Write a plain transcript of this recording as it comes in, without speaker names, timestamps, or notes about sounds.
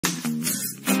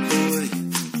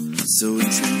so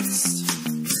adrift,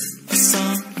 a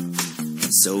song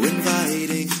so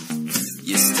inviting.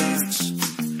 You start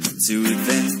to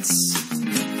advance,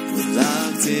 we're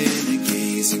locked in a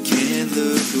gaze and can't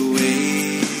look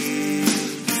away.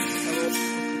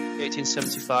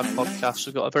 1875 podcast.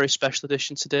 We've got a very special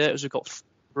edition today as we've got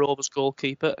Rovers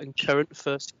goalkeeper and current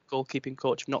first goalkeeping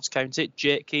coach of Notts County,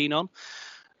 Jake Kean on.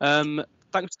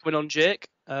 Thanks for coming on, Jake.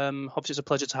 Obviously it's a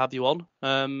pleasure to have you on.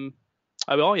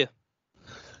 How are you?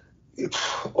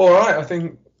 All right. I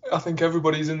think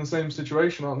everybody's in the same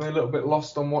situation, aren't they? A little bit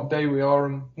lost on what day we are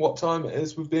and what time it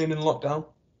is with being in lockdown.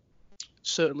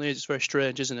 Certainly is. It's very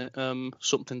strange, isn't it?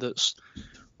 Something that's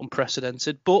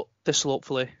unprecedented, but this will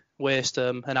hopefully waste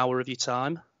an hour of your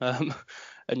time, and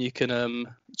you can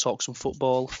talk some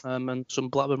football and some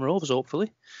Blackburn Rovers,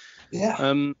 hopefully.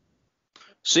 Yeah.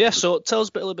 So tell us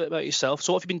a little bit about yourself.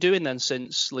 So what have you been doing then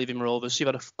since leaving Rovers? You've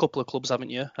had a couple of clubs, haven't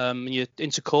you? And you're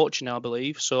into coaching now, I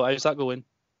believe. So how's that going?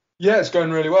 Yeah, it's going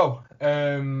really well.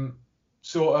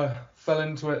 Sort of fell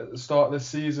into it at the start of this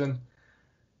season,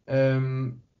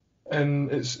 and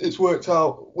it's worked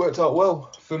out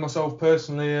well for myself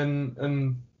personally,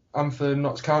 and for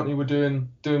Notts County. We're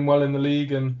doing well in the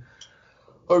league, and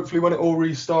hopefully when it all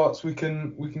restarts, we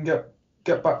can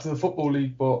get back to the Football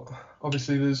League. But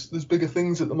obviously there's bigger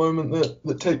things at the moment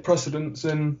that take precedence,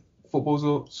 and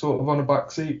football's sort of on a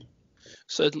back seat.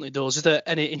 Certainly does. Is there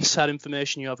any inside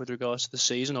information you have with regards to the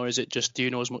season, or is it just, do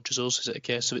you know as much as us? Is it a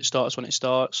case of it starts when it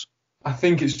starts? I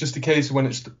think it's just a case of when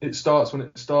it starts when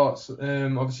it starts.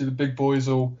 Obviously the big boys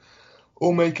will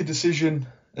make a decision,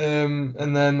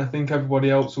 and then I think everybody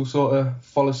else will sort of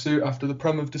follow suit after the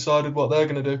Prem have decided what they're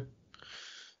going to do.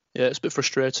 Yeah, it's a bit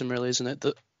frustrating really, isn't it?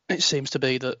 That it seems to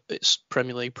be that it's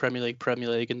Premier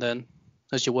League, and then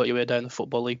as you work your way down the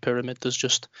Football League pyramid, there's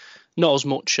just not as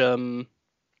much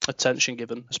attention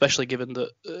given, especially given that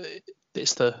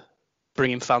it's the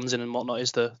bringing fans in and whatnot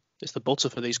is the butter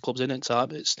for these clubs in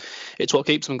time. It's what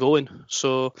keeps them going.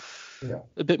 So yeah,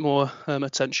 a bit more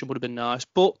attention would have been nice,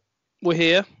 but we're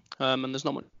here, and there's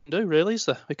not much to do really, is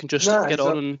there? We can just get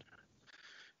on and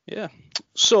yeah.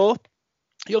 So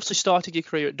you obviously started your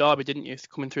career at Derby, didn't you,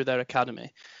 coming through their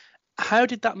academy? How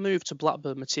did that move to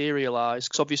Blackburn materialise?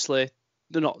 Because obviously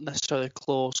they're not necessarily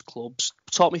close clubs.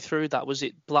 Talk me through that. Was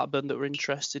it Blackburn that were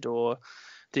interested, or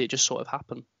did it just sort of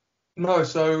happen? No,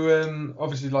 so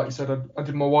obviously, like you said, I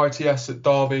did my YTS at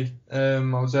Derby.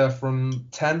 I was there from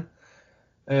 10,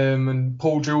 and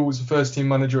Paul Jewell was the first team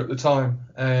manager at the time,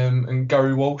 and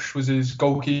Gary Walsh was his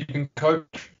goalkeeping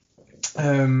coach.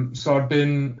 So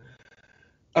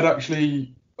I'd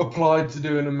actually applied to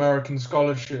do an American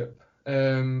scholarship,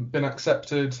 been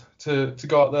accepted to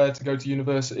go out there to go to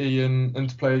university and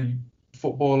to play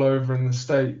football over in the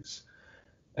States.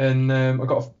 And I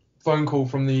got a phone call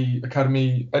from the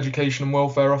Academy Education and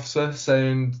Welfare Officer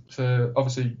saying to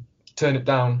obviously turn it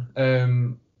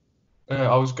down.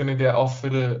 I was going to get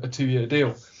offered a 2-year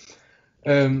deal.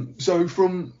 So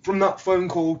from that phone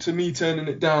call to me turning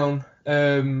it down,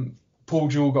 Paul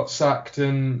Jewell got sacked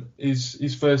and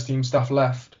his first team staff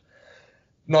left.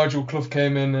 Nigel Clough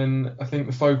came in, and I think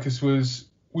the focus was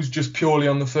just purely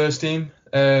on the first team.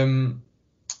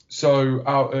 So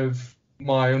out of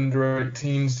my under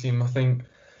 18s team, I think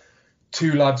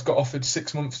 2 lads got offered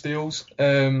 6-month deals.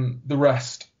 The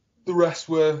rest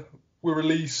were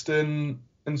released and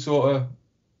sort of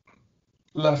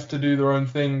left to do their own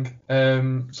thing.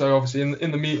 So obviously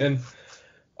in the meeting,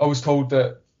 I was told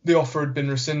that the offer had been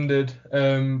rescinded,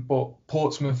 but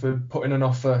Portsmouth had put in an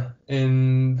offer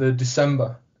in the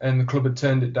December, and the club had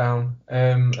turned it down.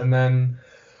 And then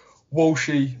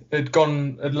Walshy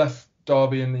had left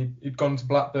Derby, and he'd gone to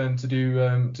Blackburn to do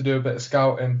a bit of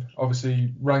scouting.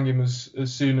 Obviously, rang him as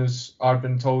soon as I'd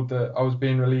been told that I was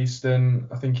being released, and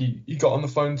I think he got on the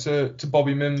phone to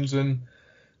Bobby Mims and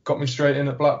got me straight in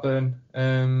at Blackburn.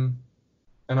 And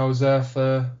I was there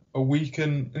for a week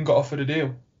and got offered a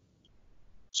deal.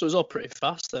 So it was all pretty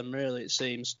fast then, really, it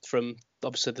seems, from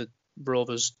obviously the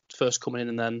Rovers first coming in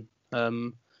and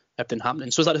then everything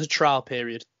happening. So was that just a trial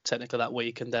period, technically, that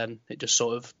week, and then it just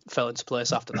sort of fell into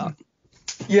place after that?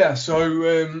 Yeah,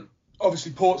 so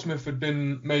obviously Portsmouth had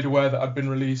been made aware that I'd been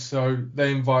released, so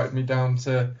they invited me down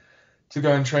to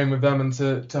go and train with them and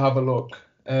to have a look.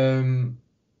 And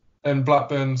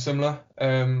Blackburn, similar.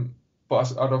 But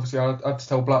I had to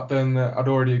tell Blackburn that I'd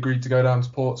already agreed to go down to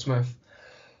Portsmouth.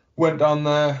 Went down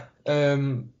there,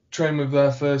 trained with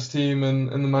their first team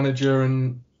and the manager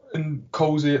and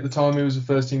Colsey at the time, who was the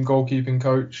first team goalkeeping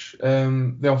coach.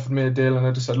 They offered me a deal, and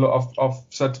I just said, look, I've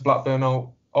said to Blackburn,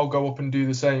 I'll go up and do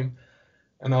the same,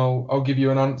 and I'll give you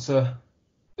an answer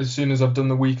as soon as I've done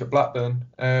the week at Blackburn.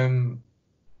 And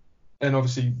and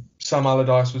obviously Sam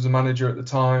Allardyce was the manager at the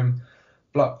time.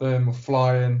 Blackburn were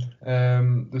flying.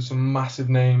 There's some massive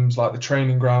names, like the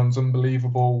training ground's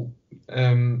unbelievable,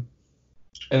 and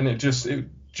it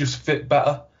just fit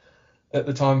better at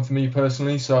the time for me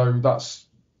personally. So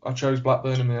I chose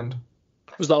Blackburn in the end.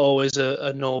 Was that always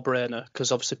a no-brainer?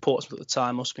 Because obviously Portsmouth at the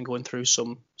time must have been going through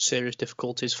some serious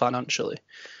difficulties financially.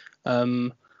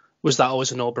 Was that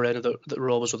always a no-brainer that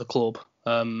Rovers were the club,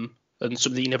 and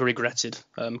something that you never regretted?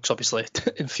 Because obviously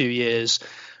in a few years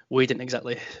we didn't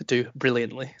exactly do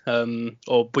brilliantly.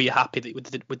 Or were you happy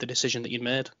with the decision that you'd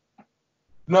made?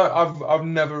 No, I've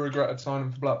never regretted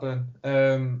signing for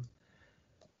Blackburn.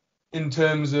 In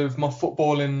terms of my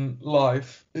footballing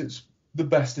life, it's the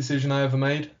best decision I ever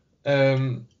made.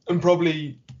 And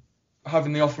probably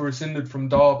having the offer rescinded from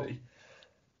Derby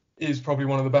is probably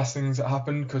one of the best things that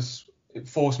happened, because it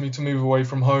forced me to move away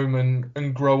from home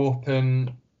and grow up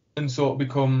and sort of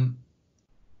become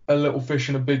a little fish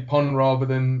in a big pond, rather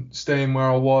than staying where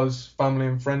I was, family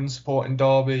and friends, supporting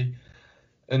Derby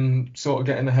and sort of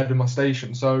getting ahead of my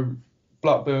station. So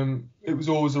Blackburn, it was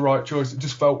always the right choice. It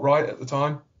just felt right at the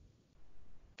time.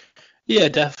 Yeah,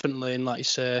 definitely. And like you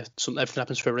say, everything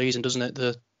happens for a reason, doesn't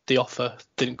it? The offer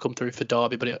didn't come through for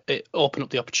Derby, but it opened up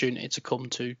the opportunity to come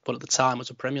to what at the time was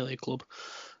a Premier League club.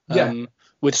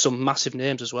 With some massive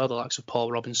names as well, the likes of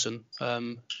Paul Robinson,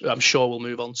 I'm sure we'll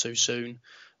move on to soon,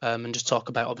 and just talk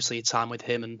about obviously your time with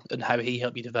him and how he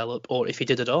helped you develop, or if he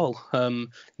did at all.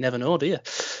 Never know, do you?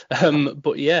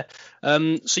 But yeah,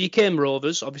 so you came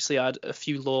Rovers, obviously had a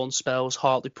few loan spells,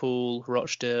 Hartlepool,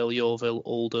 Rochdale, Yeovil,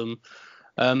 Oldham.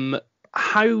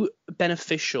 How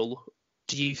beneficial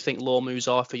do you think loan moves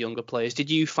are for younger players? Did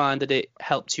you find that it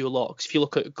helped you a lot? Because if you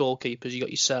look at goalkeepers, you got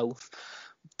yourself,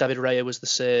 David Raya was the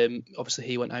same. Obviously,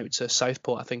 he went out to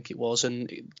Southport, I think it was,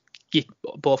 and you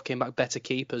both came back better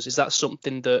keepers. Is that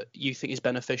something that you think is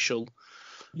beneficial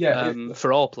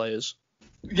for all players?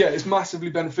 Yeah, it's massively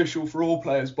beneficial for all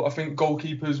players, but I think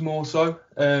goalkeepers more so,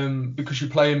 because you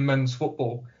play in men's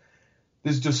football.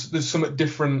 There's something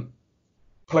different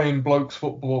playing blokes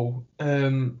football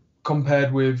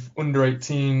compared with under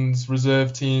 18s,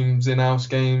 reserve teams, in-house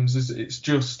games. It's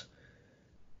just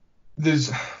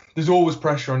there's always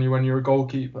pressure on you when you're a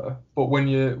goalkeeper, but when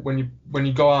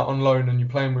you go out on loan and you're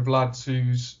playing with lads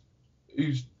whose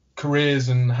careers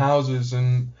and houses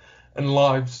and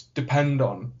lives depend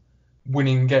on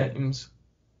winning games,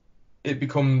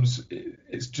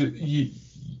 it's just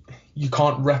you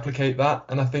can't replicate that.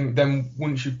 And I think then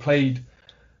once you've played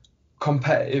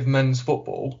competitive men's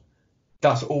football,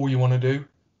 that's all you want to do.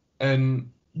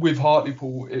 And with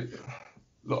Hartlepool,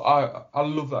 I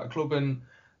love that club, and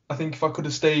I think if I could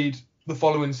have stayed the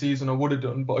following season, I would have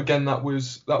done. But again, that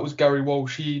was Gary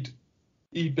Walsh. He'd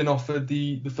been offered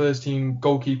the first team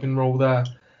goalkeeping role there,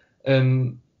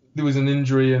 and there was an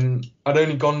injury, and I'd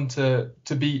only gone to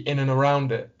be in and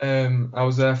around it. I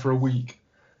was there for a week,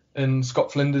 and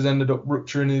Scott Flinders ended up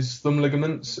rupturing his thumb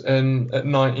ligaments, and at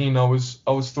 19 I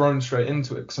was thrown straight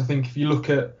into it, because I think if you look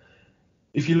at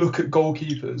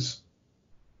goalkeepers,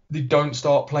 they don't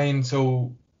start playing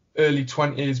till early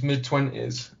 20s, mid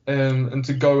 20s, and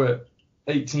to go at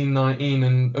 18, 19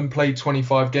 and play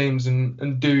 25 games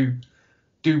and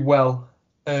do well.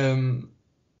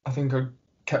 I think I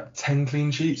kept 10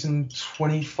 clean sheets in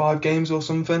 25 games or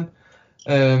something.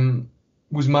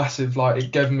 Was massive. Like,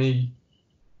 it gave me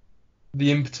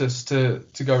the impetus to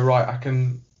go, right, I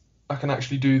can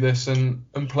actually do this and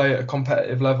play at a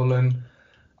competitive level, and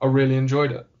I really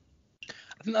enjoyed it.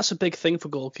 I think that's a big thing for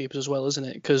goalkeepers as well, isn't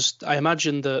it? Because I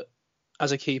imagine that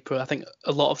as a keeper, I think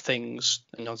a lot of things,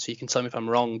 and obviously you can tell me if I'm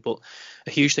wrong, but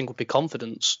a huge thing would be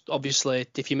confidence. Obviously,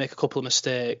 if you make a couple of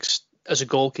mistakes, as a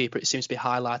goalkeeper, it seems to be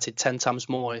highlighted 10 times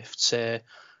more if, say,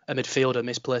 a midfielder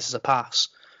misplaces a pass.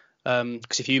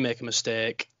 Because if you make a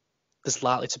mistake, there's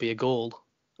likely to be a goal.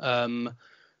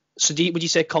 So would you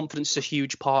say confidence is a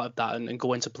huge part of that, and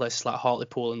going to places like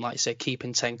Hartlepool and, like you say,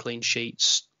 keeping 10 clean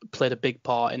sheets played a big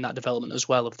part in that development as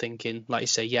well, of thinking, like you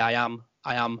say, yeah,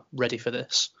 I am ready for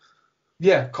this?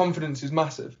 Yeah, confidence is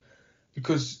massive,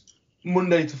 because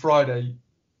Monday to Friday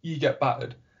you get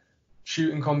battered.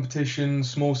 Shooting competitions,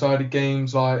 small-sided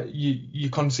games, like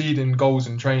you're conceding goals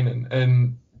in training,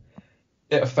 and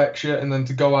it affects you. And then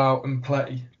to go out and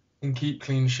play and keep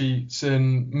clean sheets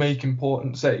and make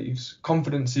important saves,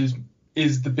 confidence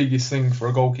is the biggest thing for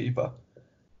a goalkeeper.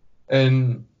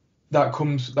 And that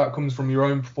comes from your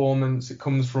own performance. It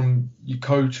comes from your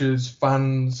coaches,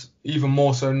 fans, even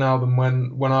more so now than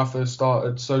when I first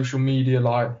started. Social media,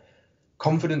 like,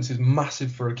 confidence is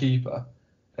massive for a keeper.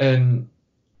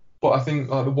 But I think,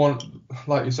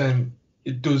 like you're saying,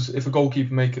 it does. If a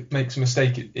goalkeeper makes a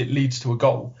mistake, it leads to a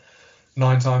goal.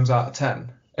 9 times out of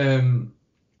 10. And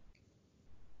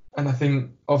I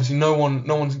think obviously no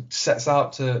one sets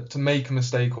out to make a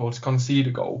mistake or to concede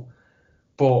a goal,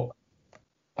 but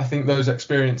I think those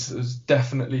experiences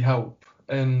definitely help.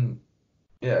 And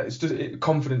yeah, it's just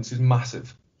confidence is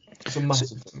massive. It's a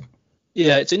massive thing.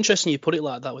 Yeah, it's interesting you put it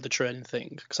like that with the training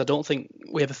thing, because I don't think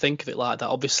we ever think of it like that.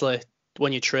 Obviously,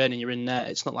 when you're training, you're in net.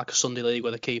 It's not like a Sunday league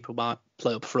where the keeper might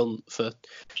play up front for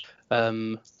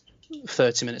 30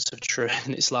 minutes of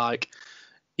training. It's like,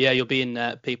 yeah, you'll be in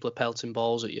net, people are pelting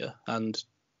balls at you, and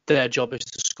their job is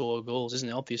to score goals, isn't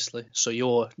it, obviously? So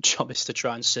your job is to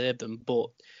try and save them, but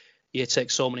you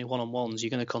take so many one-on-ones, you're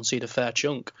going to concede a fair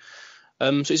chunk.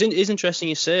 So it's interesting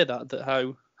you say that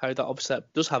how that obviously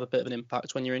that does have a bit of an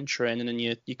impact when you're in training and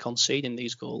you're conceding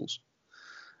these goals.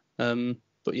 But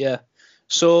yeah,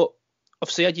 so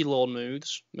obviously you had your loan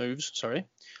moves.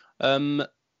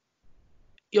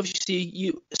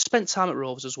 You spent time at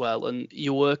Rovers as well, and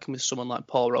you're working with someone like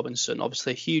Paul Robinson,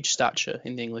 obviously a huge stature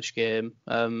in the English game.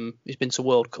 He's been to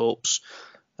World Cups.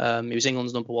 He was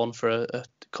England's number one for a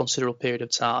considerable period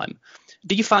of time.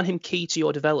 Did you find him key to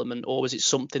your development, or was it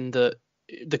something that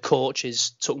the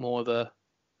coaches took more of a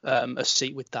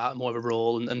seat with that, more of a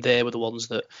role, and they were the ones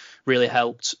that really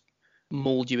helped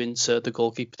mould you into the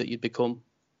goalkeeper that you'd become?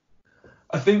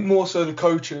 I think more so the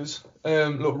coaches.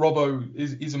 Look, Robbo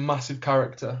is a massive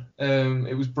character.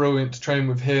 It was brilliant to train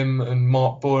with him and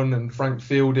Mark Bunn and Frank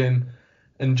Fielding,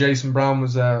 and Jason Brown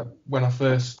was there when I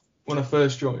first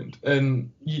joined.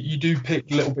 And you do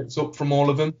pick little bits up from all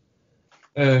of them.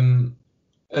 And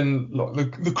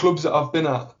look, the clubs that I've been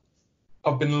at,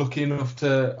 I've been lucky enough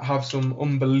to have some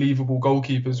unbelievable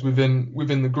goalkeepers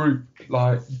within the group,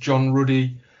 like John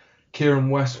Ruddy, Kieran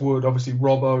Westwood, obviously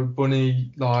Robbo,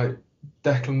 Bunny, like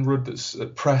Declan Rudd that's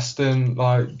at Preston,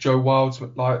 like Joe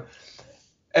Wildsmith, like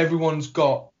everyone's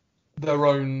got their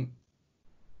own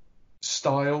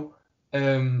style,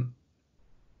 and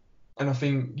I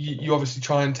think you obviously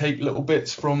try and take little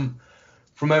bits from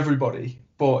everybody,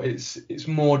 but it's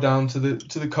more down to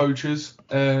the coaches,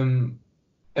 and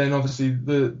obviously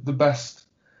the best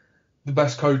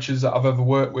coaches that I've ever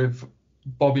worked with.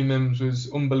 Bobby Mims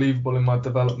was unbelievable in my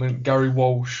development, Gary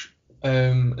Walsh,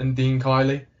 and Dean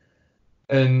Kiley.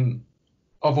 And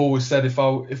I've always said if I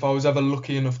was ever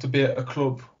lucky enough to be at a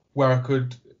club where I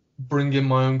could bring in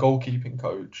my own goalkeeping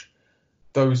coach,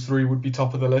 those three would be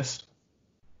top of the list.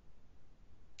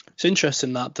 It's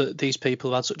interesting that these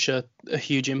people have had such a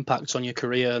huge impact on your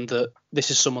career, and that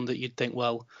this is someone that you'd think,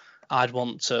 well, I'd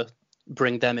want to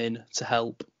bring them in to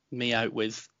help me out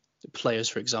with players,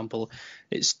 for example.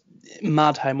 It's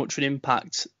mad how much of an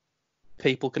impact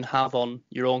people can have on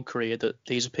your own career, that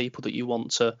these are people that you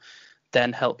want to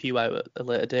then help you out at a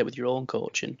later date with your own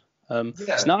coaching.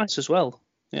 It's nice as well.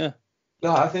 Yeah.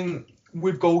 Yeah, I think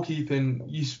with goalkeeping,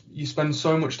 you spend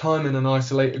so much time in an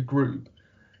isolated group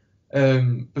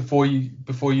before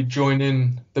you join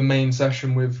in the main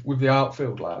session with the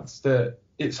outfield lads, that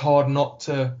it's hard not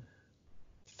to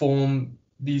form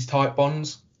these tight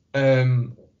bonds.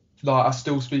 Like I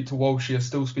still speak to Walshy, I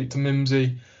still speak to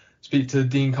Mimsy, speak to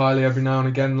Dean Kiley every now and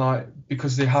again, like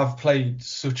because they have played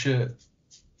such a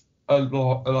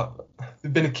lot.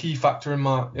 They've been a key factor in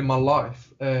my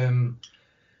life.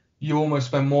 You almost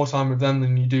spend more time with them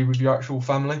than you do with your actual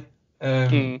family.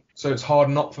 So it's hard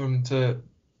not for them to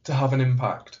have an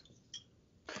impact.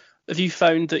 Have you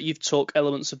found that you've took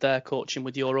elements of their coaching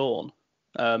with your own?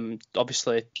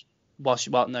 Obviously, whilst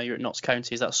now you're at Notts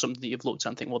County, is that something that you've looked at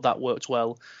and think, well, that worked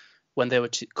well when they were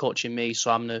coaching me,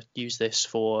 so I'm going to use this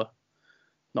for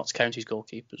Notts County's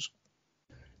goalkeepers?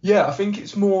 Yeah, I think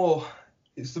it's the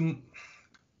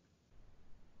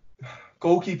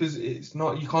goalkeepers. It's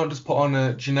not, you can't just put on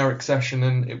a generic session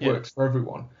and it works for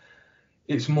everyone.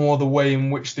 It's more the way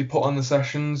in which they put on the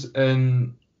sessions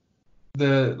and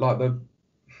the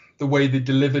way they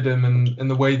delivered them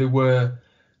and the way they were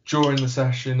during the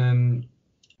session and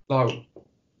like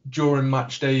during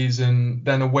match days and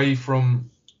then away from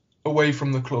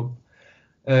the club.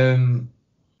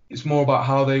 It's more about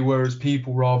how they were as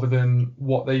people rather than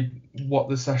what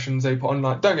the sessions they put on.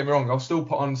 Like, don't get me wrong, I'll still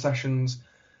put on sessions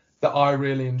that I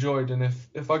really enjoyed, and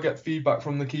if I get feedback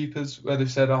from the keepers where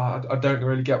they've said, I don't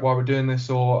really get why we're doing this,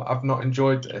 or I've not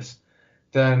enjoyed this,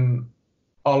 then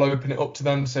I'll open it up to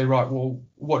them and say, right, well,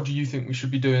 what do you think we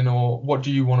should be doing, or what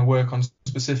do you want to work on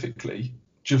specifically,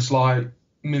 just like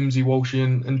Mimsy, Walshy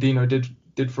and Dino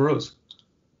did for us.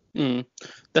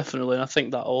 Definitely. I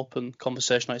think that open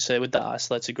conversation, like I say, with that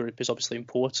isolated group is obviously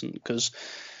important, because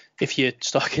if you're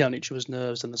stocking on each other's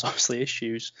nerves, then there's obviously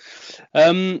issues.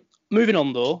 Moving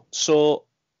on though, so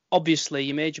obviously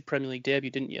you made your Premier League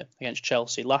debut, didn't you, against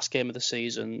Chelsea, last game of the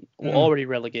season, were already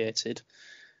relegated.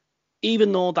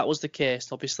 Even though that was the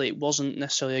case, obviously it wasn't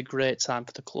necessarily a great time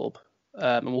for the club,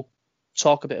 and we'll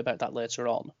talk a bit about that later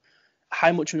on.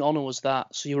 How much of an honour was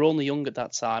that? So you were only young at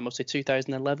that time, I'd say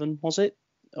 2011, was it?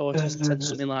 Or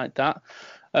something like that.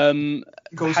 I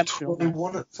was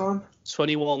 21 at the time.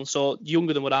 21, so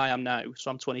younger than what I am now.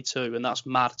 So I'm 22, and that's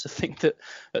mad to think that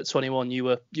at 21 you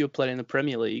were playing in the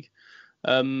Premier League,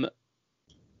 and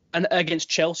against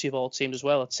Chelsea of all teams as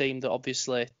well, a team that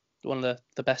obviously one of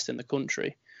the best in the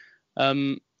country.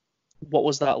 What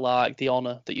was that like? The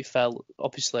honour that you felt,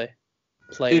 obviously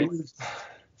playing.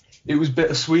 It was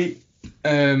bittersweet.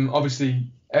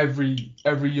 Obviously, every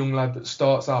young lad that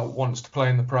starts out wants to play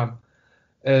in the Prem,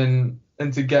 and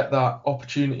to get that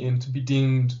opportunity and to be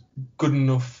deemed good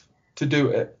enough to do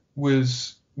it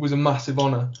was a massive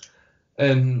honour.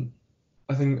 And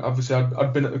I think obviously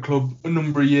I'd been at the club a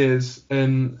number of years,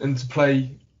 and to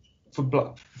play for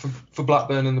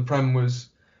Blackburn in the Prem was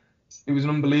an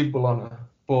unbelievable honour.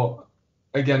 But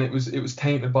again, it was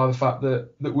tainted by the fact that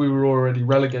we were already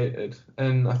relegated,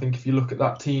 and I think if you look at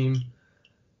that team,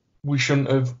 we shouldn't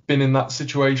have been in that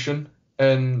situation.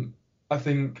 And I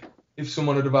think if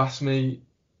someone had have asked me,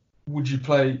 would you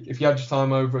play, if you had your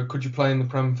time over, could you play in the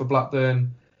Prem for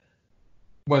Blackburn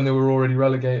when they were already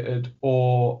relegated,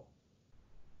 or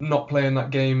not play in that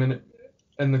game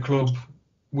and the club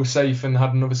were safe and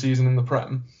had another season in the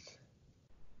Prem,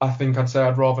 I think I'd say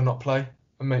I'd rather not play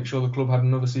and make sure the club had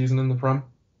another season in the Prem.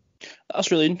 That's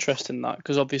really interesting, that,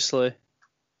 because obviously you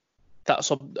got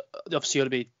to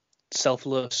be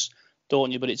selfless,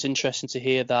 don't you? But it's interesting to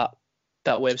hear that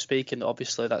way of speaking. That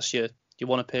obviously that's your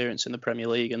one appearance in the Premier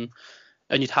League, and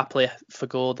you'd happily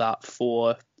forgo that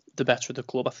for the better of the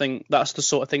club. I think that's the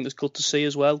sort of thing that's good to see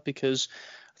as well, because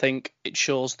I think it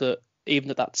shows that even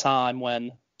at that time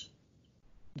when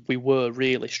we were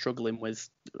really struggling with,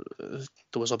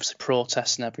 there was obviously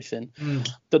protests and everything,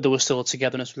 that there was still a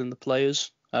togetherness within the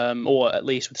players, or at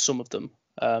least with some of them,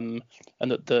 and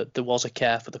that there was a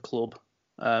care for the club.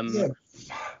 Yeah.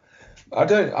 I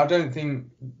don't think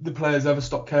the players ever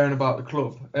stopped caring about the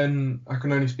club, and I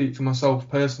can only speak for myself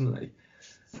personally.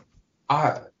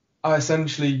 I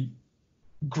essentially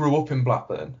grew up in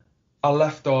Blackburn. I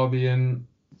left Derby and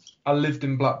I lived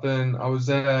in Blackburn. I was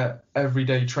there every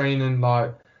day training.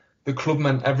 Like, the club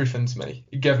meant everything to me.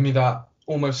 It gave me that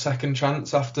almost second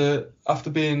chance after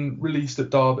being released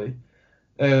at Derby.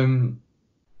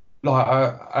 Like,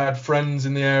 I had friends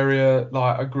in the area.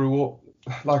 Like, I grew up.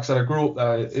 Like I said, I grew up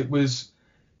there.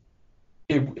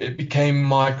 It became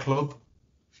my club.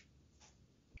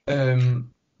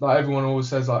 Like, everyone always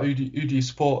says, like, who do you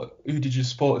support? Who did you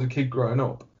support as a kid growing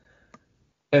up?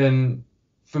 And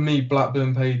for me,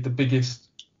 Blackburn played the biggest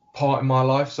part in my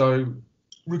life. So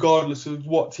regardless of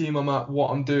what team I'm at, what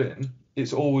I'm doing,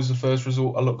 it's always the first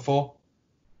result I look for.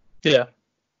 Yeah,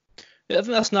 I think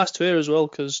that's nice to hear as well,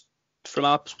 because from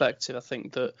our perspective, I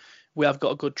think that we have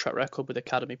got a good track record with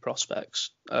academy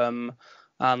prospects. And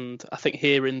I think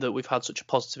hearing that we've had such a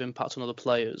positive impact on other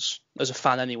players, as a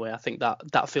fan anyway, I think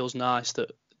that feels nice,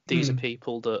 that these are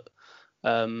people that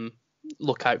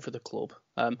look out for the club.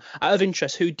 Out of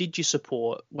interest, who did you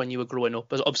support when you were growing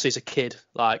up? Obviously as a kid,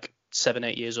 like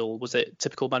 7-8 years old, was it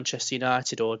typical Manchester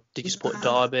United, or did you support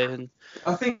Derby?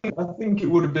 I think it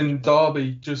would have been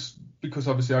Derby, just because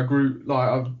obviously I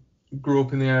grew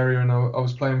up in the area and I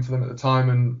was playing for them at the time,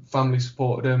 and family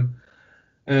supported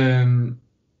them.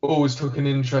 Always took an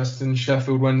interest in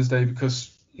Sheffield Wednesday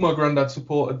because my granddad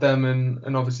supported them,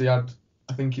 and obviously I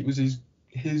think it was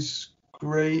his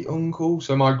great uncle.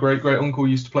 So my great uncle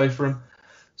used to play for him.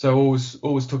 So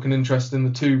always took an interest in the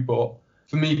two. But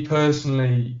for me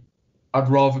personally, I'd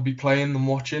rather be playing than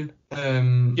watching.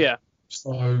 Yeah.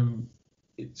 So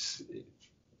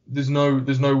there's no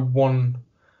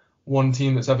one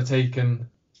team that's ever taken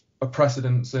a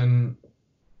precedence, and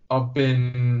I've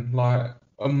been like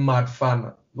a mad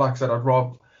fan. Like I said,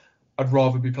 I'd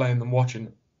rather be playing than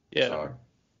watching. Yeah. So.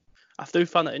 I do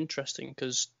find that interesting,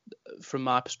 because from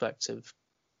my perspective,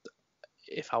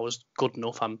 if I was good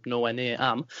enough, I'm nowhere near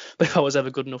am, but if I was ever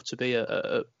good enough to be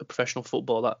a professional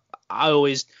footballer, I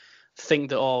always think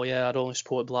that, I'd only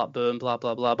support Blackburn, blah,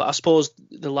 blah, blah. But I suppose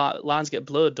the lines get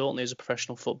blurred, don't they, as a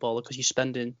professional footballer, because you're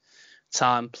spending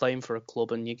time playing for a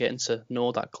club and you're getting to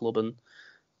know that club. And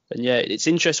yeah, it's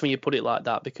interesting when you put it like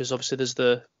that, because obviously there's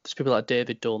people like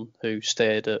David Dunn, who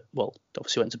stayed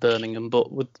obviously went to Birmingham,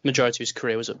 but with the majority of his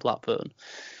career was at Blackburn.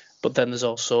 But then there's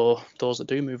also those that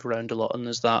do move around a lot, and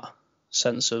there's that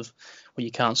sense of,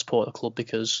 you can't support a club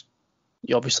because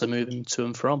you're obviously moving to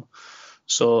and from.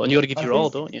 So, and you got to give your all,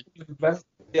 don't you?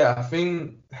 Yeah, I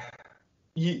think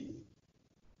you,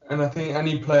 and I think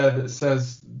any player that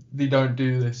says they don't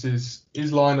do this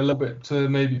is lying a little bit to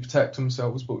maybe protect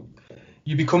themselves. But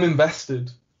you become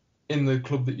invested in the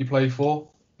club that you play for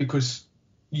because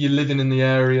you're living in the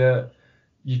area,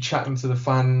 you're chatting to the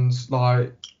fans.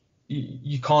 Like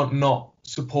you can't not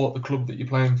support the club that you're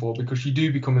playing for because you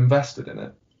do become invested in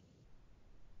it.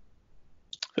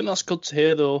 I think that's good to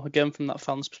hear, though, again, from that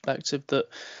fan's perspective, that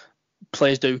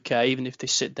players do care, even if they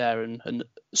sit there and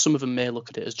some of them may look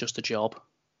at it as just a job.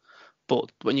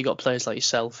 But when you got players like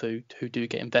yourself who do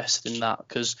get invested in that,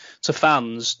 because to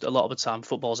fans, a lot of the time,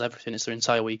 football's everything, it's their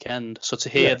entire weekend. So to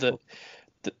hear that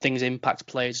things impact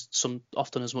players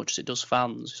often as much as it does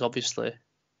fans is obviously,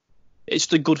 it's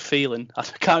just a good feeling. I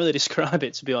can't really describe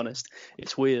it, to be honest.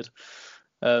 It's weird.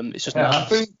 It's just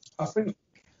nice.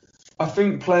 I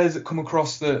think players that come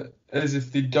across that as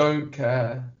if they don't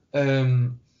care,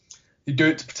 they do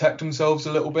it to protect themselves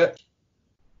a little bit.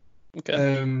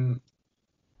 Okay.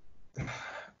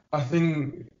 I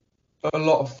think a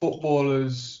lot of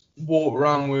footballers walk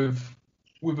around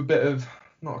with a bit of,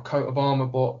 not a coat of armour,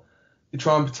 but they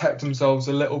try and protect themselves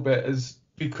a little bit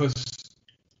because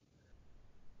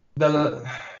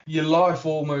your life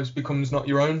almost becomes not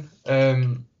your own,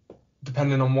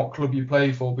 depending on what club you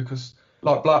play for. Because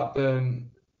like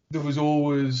Blackburn, there was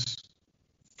always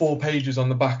 4 pages on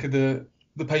the back of the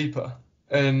paper,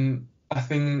 and I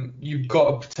think you've got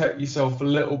to protect yourself a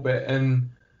little bit and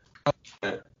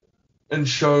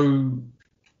show.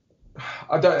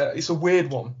 It's a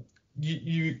weird one.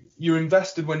 You're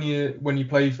invested when you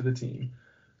play for the team,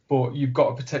 but you've got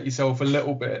to protect yourself a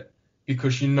little bit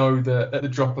because you know that at the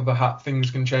drop of a hat things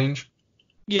can change.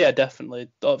 Yeah, definitely.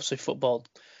 Obviously, football,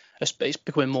 it's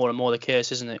becoming more and more the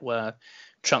case, isn't it, where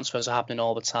transfers are happening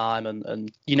all the time,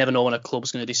 and you never know when a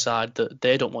club's going to decide that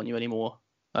they don't want you anymore.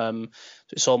 So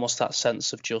it's almost that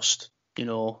sense of just,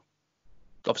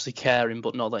 obviously caring,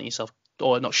 but not letting yourself,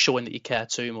 or not showing that you care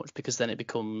too much, because then it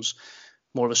becomes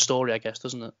more of a story, I guess,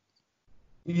 doesn't it?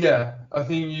 Yeah, I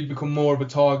think you become more of a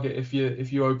target if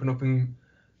you open up and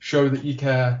show that you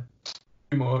care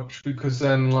too much, because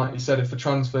then, like you said, if a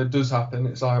transfer does happen,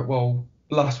 it's like, well,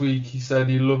 last week he said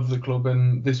he loved the club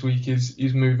and this week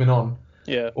he's moving on.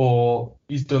 Yeah. Or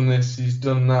he's done this, he's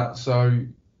done that. So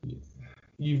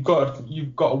you've got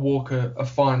to walk a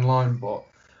fine line,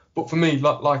 but for me,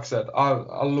 like I said,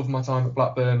 I love my time at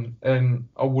Blackburn and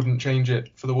I wouldn't change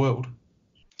it for the world.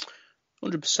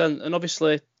 100%. And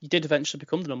obviously, you did eventually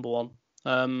become the number one.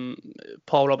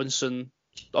 Paul Robinson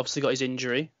obviously got his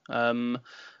injury. And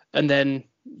then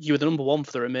you were the number one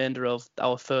for the remainder of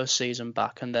our first season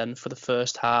back, and then for the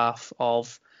first half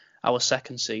of our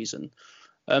second season.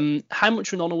 How much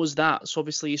of an honour was that? So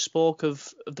obviously you spoke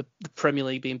of the Premier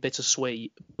League being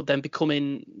bittersweet, but then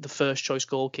becoming the first choice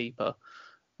goalkeeper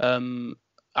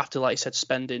after, like you said,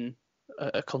 spending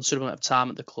a considerable amount of time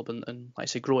at the club and like I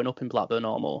say, growing up in Blackburn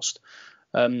almost.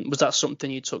 Was that something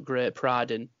you took great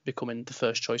pride in, becoming the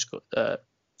first choice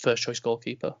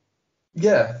goalkeeper?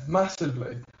 Yeah,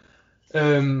 massively.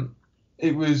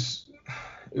 It was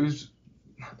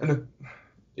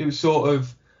sort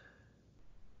of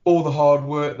all the hard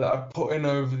work that I've put in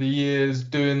over the years,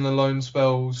 doing the loan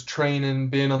spells, training,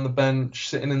 being on the bench,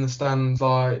 sitting in the stands,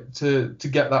 like to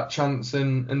get that chance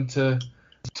and to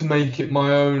make it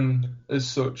my own as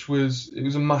such was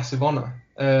a massive honour.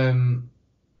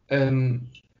 And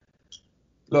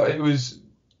like it was,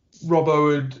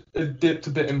 Robbo had dipped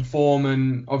a bit in form,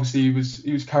 and obviously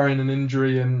he was carrying an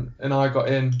injury, and I got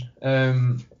in.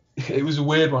 It was a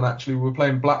weird one actually. We were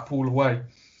playing Blackpool away,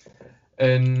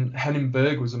 and Henning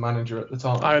Berg was the manager at the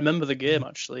time. I remember the game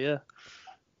actually, yeah.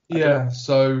 Yeah,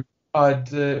 so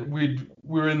we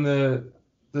were in the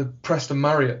Preston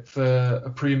Marriott for a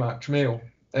pre-match meal,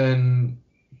 and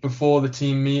before the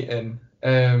team meeting,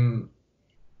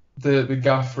 the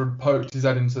gaffer had poked his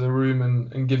head into the room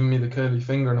and given me the curly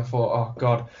finger, and I thought, oh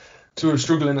God. So we were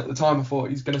struggling at the time. I thought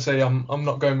he's going to say I'm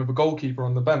not going with a goalkeeper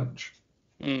on the bench,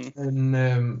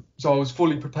 and so I was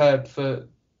fully prepared to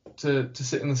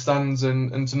sit in the stands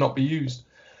and to not be used.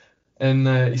 And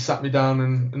he sat me down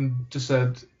and just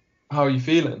said, how are you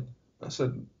feeling? I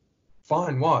said,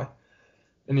 fine, why?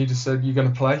 And he just said, you're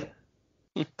going to play?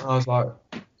 I was like,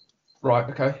 right,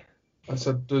 okay. I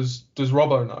said, does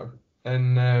Robbo know?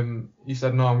 And he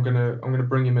said, no, I'm gonna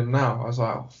bring him in now. I was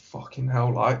like, oh, fucking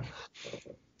hell, like,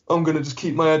 I'm going to just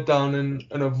keep my head down and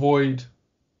avoid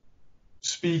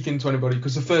speaking to anybody,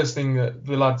 because the first thing that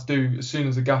the lads do as soon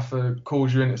as the gaffer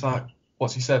calls you in, it's like,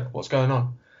 what's he said? What's going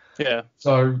on? Yeah.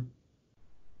 So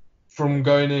from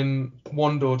going in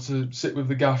one door to sit with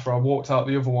the gaffer, I walked out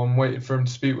the other one, waited for him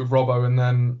to speak with Robbo, and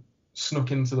then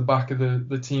snuck into the back of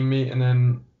the team meeting,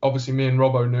 and obviously me and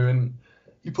Robbo knew, and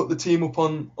he put the team up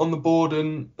on the board,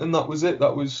 and that was it.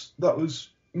 That was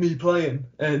me playing,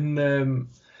 and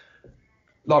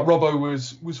like Robbo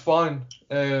was fine.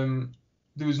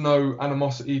 There was no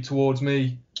animosity towards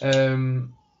me.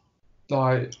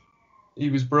 Like he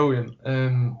was brilliant.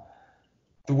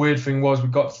 The weird thing was we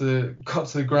got to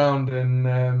the ground,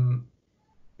 and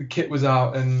the kit was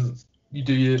out, and you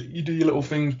do your little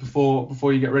things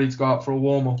before you get ready to go out for a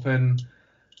warm up. And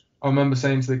I remember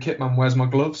saying to the kit man, "Where's my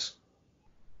gloves?"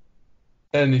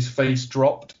 And his face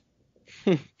dropped.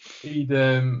 He'd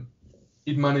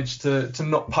managed to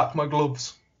not pack my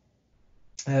gloves.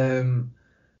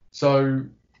 So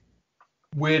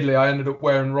weirdly, I ended up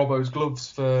wearing Robbo's gloves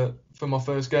for my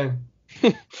first game.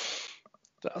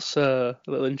 That's a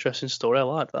little interesting story. I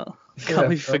like that. I can't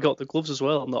believe you forgot the gloves as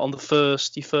well on your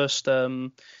first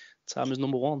time as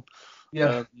number one.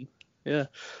 Yeah. Yeah.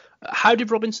 How did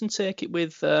Robinson take it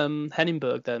with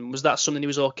Henningberg then? Was that something he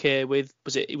was okay with?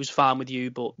 He was fine with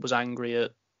you, but was angry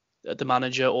at the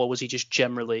manager, or was he just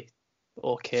generally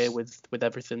okay with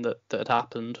everything that had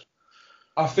happened?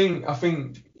 I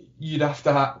think you'd have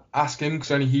to ask him,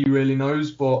 because only he really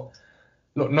knows. But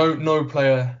look, no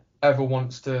player ever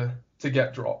wants to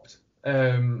get dropped.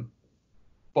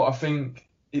 But I think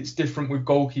it's different with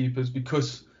goalkeepers,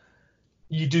 because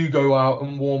you do go out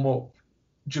and warm up,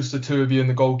 just the two of you and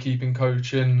the goalkeeping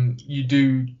coach, and you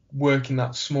do work in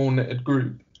that small knitted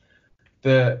group,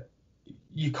 that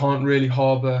you can't really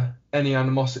harbour any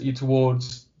animosity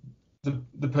towards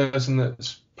the person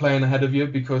that's playing ahead of you,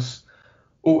 because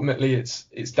ultimately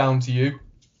it's down to you.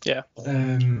 Yeah.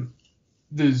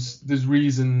 There's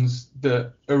reasons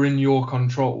that are in your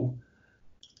control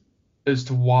as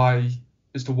to why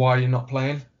you're not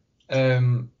playing.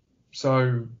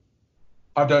 So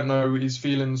I don't know his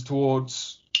feelings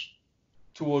towards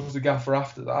the gaffer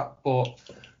after that, but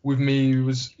with me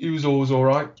he was always all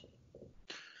right.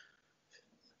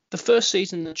 The first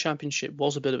season in the Championship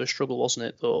was a bit of a struggle, wasn't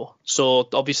it, though? So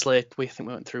obviously we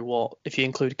went through if you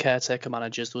include caretaker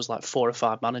managers, there was like 4 or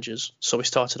 5 managers. So we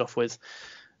started off with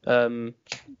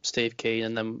Steve Kean,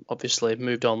 and then obviously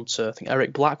moved on to, I think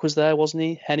Eric Black was there, wasn't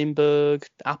he? Henningberg,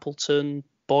 Appleton,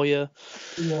 Boyer.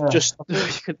 Yeah. Just you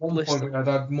could at one point we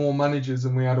had more managers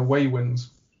than we had away wins.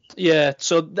 Yeah,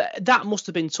 so that must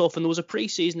have been tough, and there was a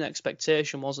pre-season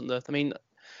expectation, wasn't there? I mean,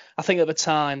 I think at the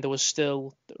time there was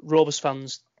still Rovers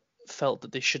fans felt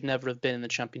that they should never have been in the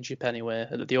Championship anyway,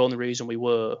 and that the only reason we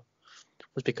were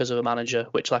was because of a manager,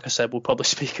 which, like I said, we'll probably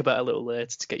speak about a little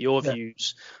later to get your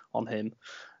views on him.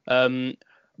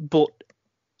 But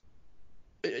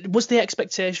was the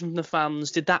expectation from the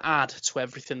fans, did that add to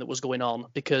everything that was going on?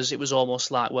 Because it was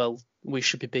almost like, well, we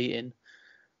should be beating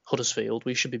Huddersfield,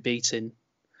 we should be beating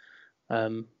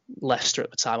Leicester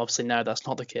at the time. Obviously now that's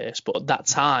not the case, but at that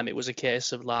time it was a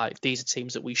case of like, these are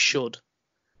teams that we should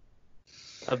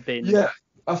have been. Yeah,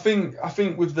 I think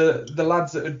with the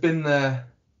lads that had been there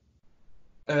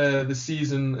the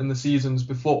season and the seasons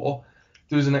before,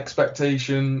 there was an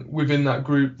expectation within that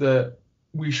group that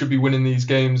we should be winning these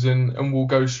games and we'll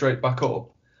go straight back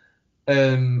up. But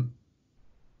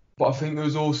I think there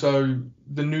was also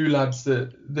the new lads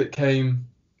that came,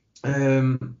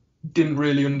 didn't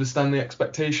really understand the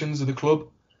expectations of the club.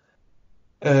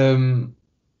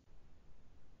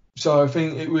 So I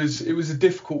think it was a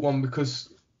difficult one, because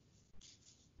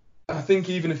I think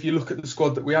even if you look at the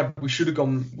squad that we had, we should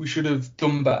have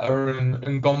done better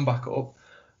and gone back up.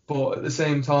 But at the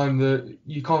same time, that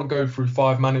you can't go through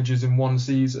 5 managers in one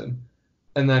season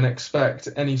and then expect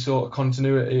any sort of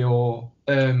continuity or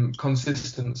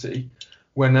consistency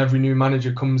when every new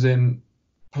manager comes in,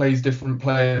 plays different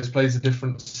players, plays a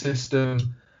different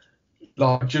system.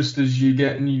 Like, just as you're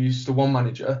getting used to one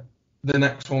manager, the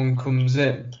next one comes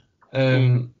in.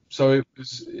 So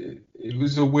it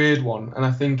was a weird one, and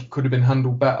I think it could have been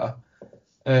handled better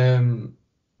in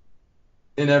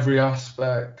every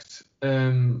aspect,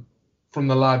 from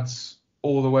the lads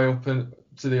all the way up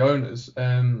to the owners.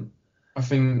 I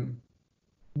think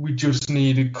we just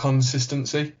needed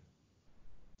consistency,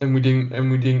 and we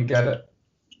didn't get it.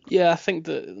 Yeah, I think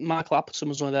that Michael Appleton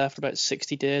was only there for about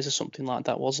 60 days or something like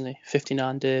that, wasn't he?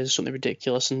 59 days, something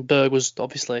ridiculous. And Berg was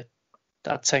obviously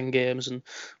had 10 games and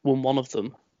won one of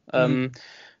them.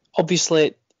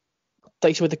 Obviously,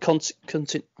 thanks with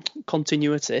the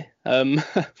continuity,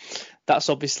 that's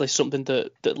obviously something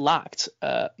that lacked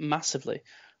massively.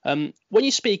 When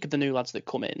you speak of the new lads that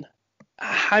come in,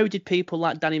 how did people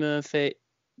like Danny Murphy,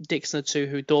 Dixon,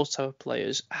 those type of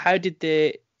players, how did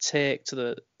they take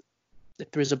to if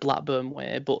there is a Blackburn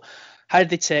way, but how did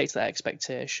they take to that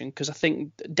expectation? Because I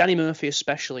think Danny Murphy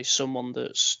especially is someone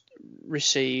that's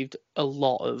received a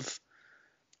lot of,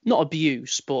 not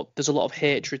abuse, but there's a lot of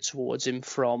hatred towards him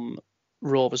from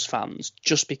Rovers fans,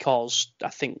 just because I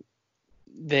think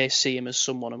they see him as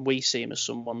someone, and we see him as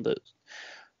someone that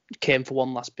came for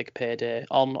one last big payday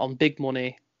on big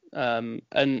money,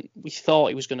 and we thought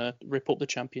he was going to rip up the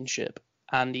Championship,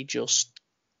 and he just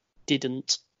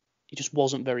didn't. He just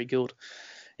wasn't very good.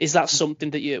 Is that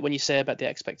something that when you say about the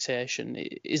expectation,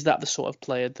 is that the sort of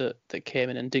player that came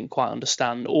in and didn't quite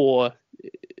understand, or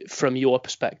from your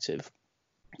perspective,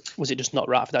 was it just not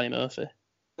right for Danny Murphy?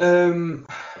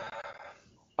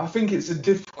 I think it's a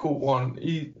difficult one.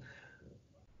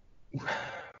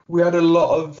 We had a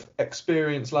lot of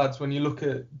experienced lads. When you look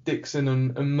at Dixon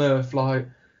and Murph, like,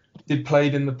 they'd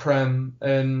played in the Prem,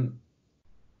 and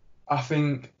I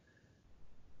think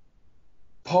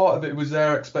part of it was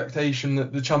their expectation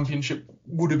that the Championship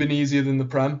would have been easier than the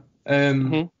Prem,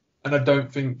 and I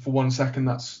don't think for one second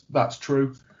that's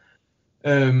true.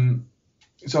 So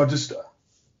I just,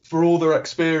 for all their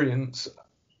experience,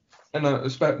 and I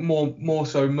expect more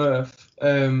so Murph,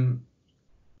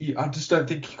 I just don't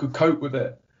think he could cope with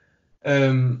it.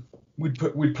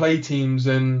 We'd play teams,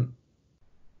 and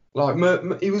like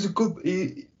Murph, he was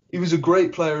a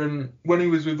great player, and when he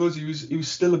was with us, he was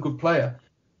still a good player.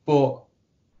 But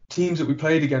teams that we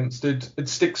played against, it'd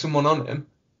stick someone on him,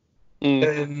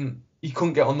 and he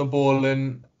couldn't get on the ball,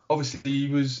 and obviously he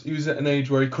was at an age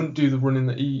where he couldn't do the running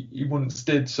that he once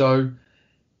did, so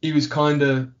he was kind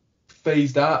of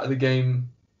phased out of the game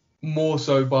more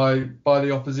so by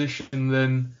the opposition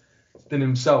than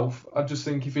himself. I just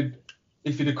think if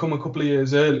he'd have come a couple of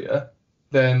years earlier,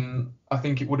 then I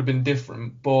think it would have been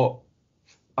different. But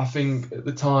I think at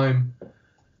the time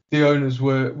the owners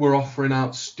were offering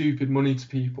out stupid money to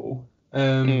people,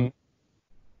 and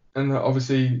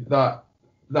obviously that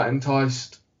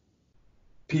enticed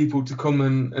people to come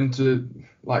and to,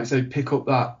 like you say, pick up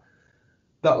that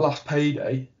last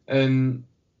payday, and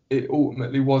it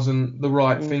ultimately wasn't the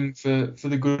right thing for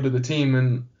the good of the team,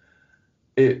 and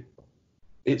it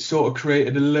sort of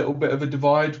created a little bit of a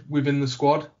divide within the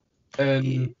squad.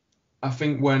 And I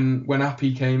think when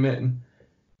Appy came in,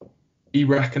 he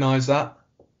recognised that.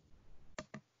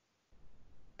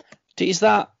 Is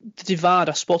that the divide?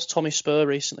 I spoke to Tommy Spur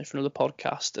recently for another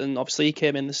podcast, and obviously he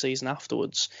came in the season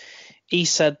afterwards. He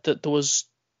said that there was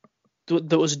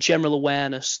a general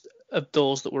awareness of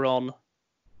those that were on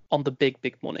the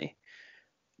big money,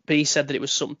 but he said that it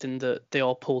was something that they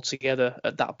all pulled together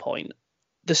at that point.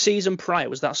 The season prior,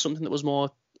 was that something that was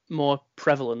more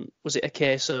prevalent? Was it a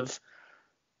case of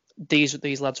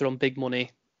these lads are on big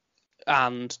money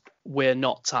and we're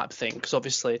not type thing? Because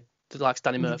obviously the likes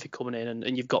Danny Murphy coming in,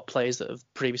 and you've got players that have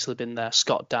previously been there,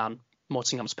 Scott Dan,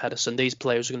 Mortingham's Pedersen. These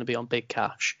players are going to be on big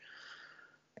cash,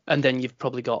 and then you've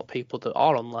probably got people that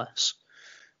are on less.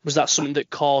 Was that something that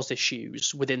caused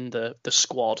issues within the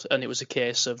squad, and it was a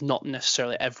case of not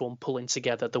necessarily everyone pulling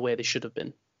together the way they should have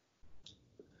been?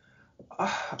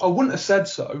 I wouldn't have said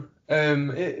so.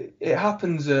 It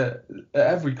happens at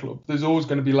every club. There's always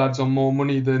going to be lads on more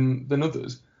money than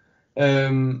others,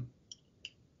 and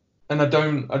I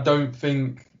don't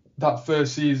think that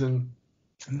first season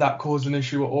that caused an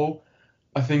issue at all.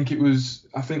 I think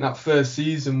that first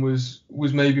season was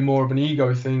maybe more of an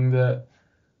ego thing, that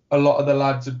a lot of the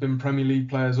lads had been Premier League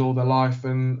players all their life,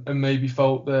 and maybe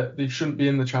felt that they shouldn't be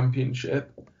in the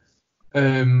Championship.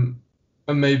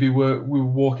 And maybe we were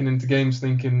walking into games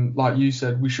thinking, like you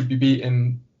said, we should be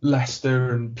beating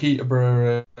Leicester and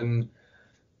Peterborough and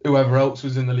whoever else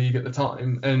was in the league at the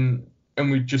time,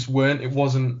 and we just weren't. It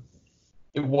wasn't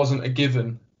a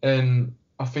given, and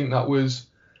I think that was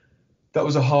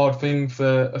a hard thing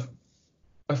for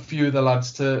a few of the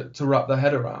lads to wrap their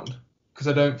head around, because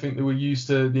I don't think they were used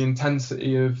to the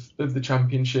intensity of the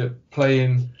Championship,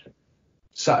 playing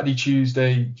Saturday,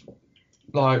 Tuesday,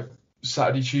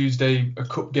 a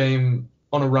cup game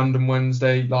on a random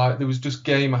Wednesday. Like, there was just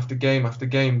game after game after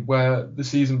game, where the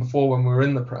season before, when we were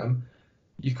in the Prem,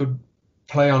 you could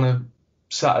play on a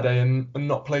Saturday and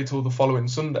not play till the following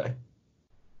Sunday.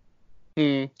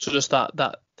 So just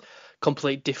that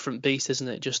complete different beast, isn't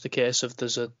it? Just the case of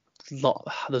there's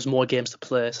more games to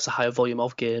play, so there's a higher volume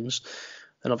of games,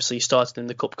 and obviously you started in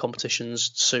the cup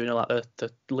competitions sooner, like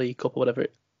the League Cup or whatever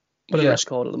it's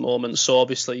called at the moment. So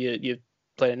obviously you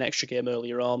playing an extra game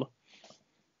earlier on,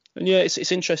 and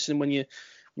it's interesting when you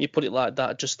put it like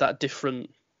that, just that the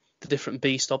different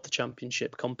beast of the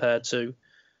Championship compared to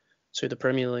the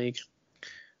Premier League.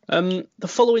 The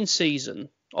following season,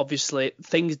 obviously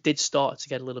things did start to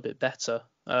get a little bit better.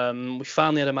 We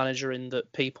finally had a manager in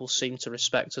that people seem to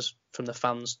respect us from the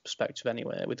fans' perspective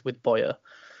anyway, with Boyer.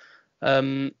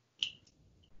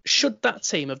 should that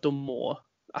team have done more?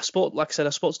 I spoke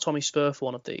to Tommy Spur for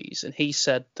one of these, and he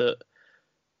said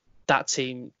that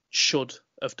team should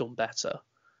have done better.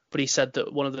 But he said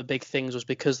that one of the big things was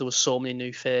because there were so many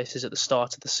new faces at the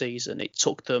start of the season, it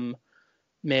took them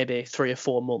maybe 3 or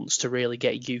 4 months to really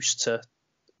get used to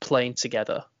playing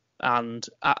together and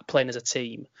playing as a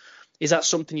team. Is that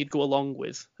something you'd go along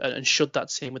with? And should that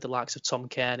team with the likes of Tom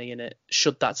Kearney in it,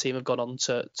 should that team have gone on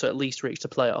to at least reach the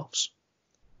playoffs?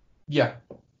 Yeah.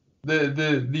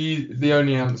 The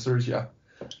only answer is yeah.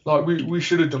 Like we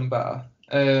should have done better.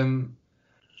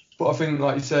 But I think,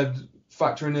 like you said,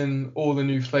 factoring in all the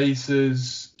new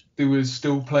faces, there was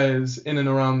still players in and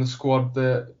around the squad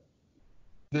that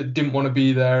didn't want to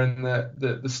be there and that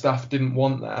the staff didn't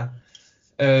want there.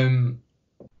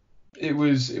 It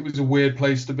was a weird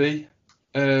place to be.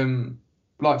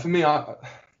 Like for me, I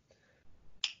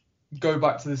go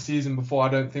back to the season before. I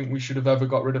don't think we should have ever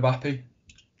got rid of Appy.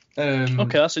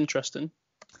 Okay, that's interesting.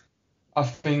 I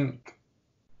think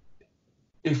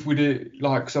if we did,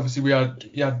 like, cause obviously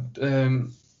he had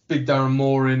Big Darren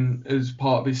Moore in as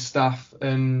part of his staff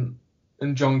and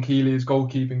John Keeley as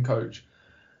goalkeeping coach.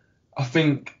 I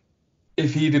think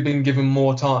if he'd have been given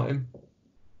more time,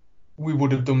 we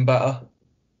would have done better.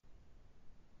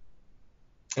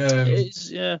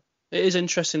 It is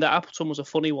interesting. That Appleton was a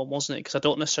funny one, wasn't it? Because I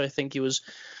don't necessarily think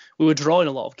we were drawing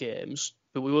a lot of games,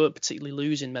 but we weren't particularly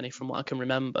losing many from what I can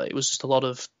remember. It was just a lot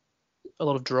of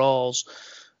draws.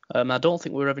 I don't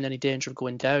think we were ever in any danger of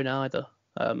going down either.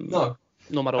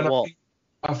 No matter what.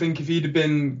 I think if he'd have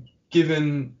been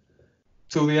given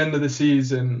till the end of the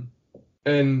season,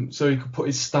 and so he could put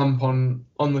his stamp on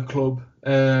the club,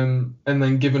 and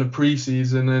then given a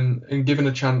pre-season and given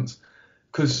a chance,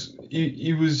 because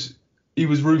he was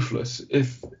ruthless.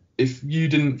 If you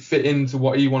didn't fit into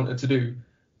what he wanted to do,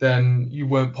 then you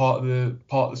weren't part of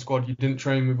the squad. You didn't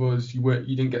train with us. You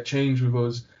didn't get changed with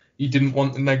us. You didn't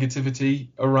want the negativity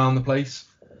around the place.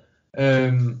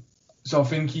 So I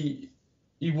think he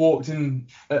walked in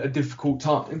at a difficult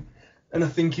time, and I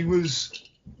think he was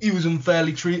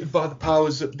unfairly treated by the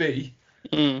powers that be.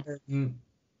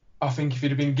 I think if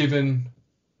he'd have been given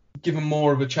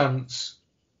more of a chance,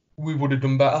 we would have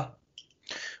done better.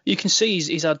 You can see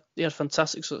he had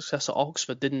fantastic success at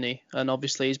Oxford, didn't he? And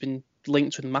obviously he's been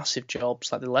linked with massive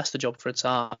jobs, like the Leicester job for a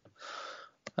time.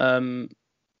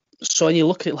 So when you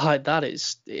look at it like that,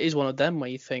 it is one of them where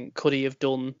you think, could he have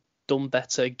done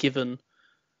better given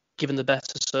the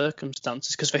better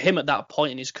circumstances? Because for him at that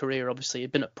point in his career, obviously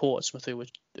he'd been at Portsmouth, who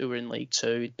were in League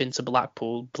Two. He'd been to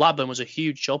Blackpool. Blackburn was a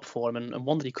huge job for him, and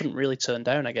one that he couldn't really turn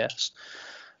down, I guess,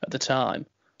 at the time.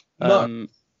 No.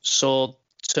 So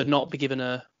to not be given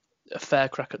a fair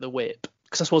crack at the whip,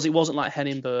 because I suppose it wasn't like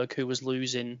Henningberg, who was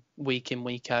losing week in,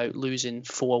 week out, losing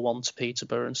 4-1 to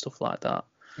Peterborough and stuff like that.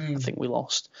 I think we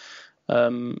lost.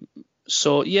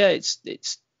 So yeah,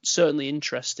 it's certainly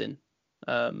interesting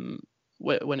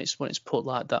when it's put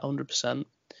like that, 100%.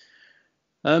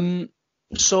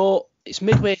 So it's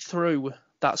midway through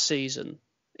that season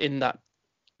in that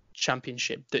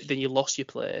championship that then you lost your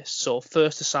place. So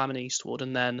first to Simon Eastwood,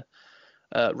 and then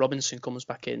Robinson comes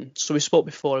back in. So we spoke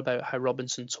before about how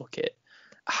Robinson took it.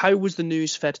 How was the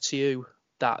news fed to you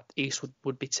that Eastwood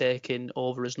would be taken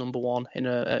over as number one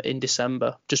in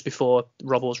December, just before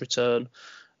Robbo's return?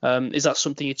 Is that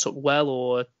something you took well,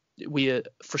 or were you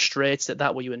frustrated at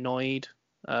that? Were you annoyed?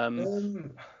 I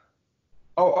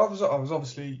was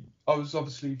obviously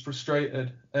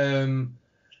frustrated. I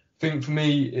think for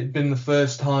me it'd been the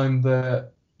first time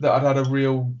that I'd had a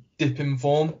real dip in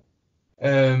form.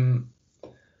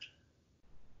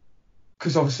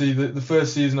 Because obviously the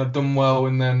first season I'd done well,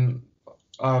 and then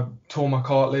I tore my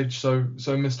cartilage, so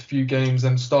missed a few games,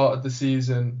 then started the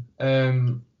season.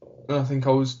 And I think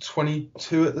I was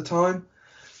 22 at the time,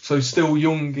 so still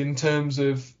young in terms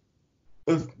of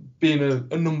being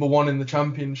a number one in the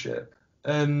championship.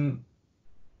 And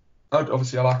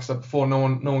obviously, like I said before, no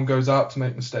one goes out to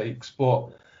make mistakes. But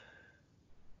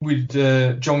with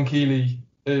John Keeley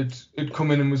had come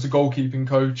in and was the goalkeeping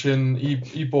coach, and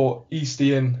he brought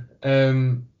Eastie in.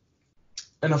 And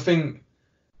I think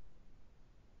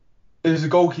as a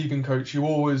goalkeeping coach, you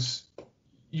always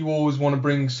want to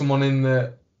bring someone in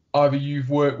that either you've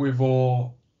worked with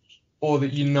or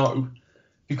that you know,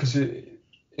 because it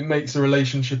makes the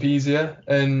relationship easier.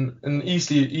 And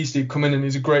Eastie had come in, and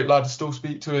he's a great lad. I still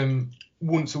speak to him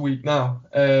once a week now.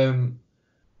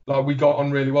 Like, we got on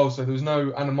really well, so there was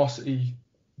no animosity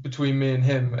between me and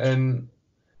him. And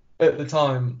at the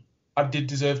time, I did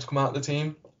deserve to come out of the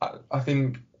team. I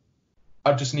think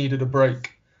I just needed a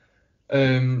break.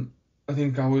 I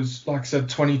think I was, like I said,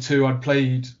 22. I'd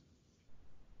played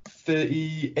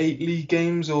 38 league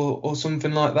games or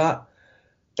something like that.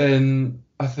 And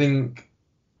I think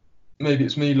maybe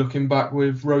it's me looking back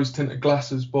with rose-tinted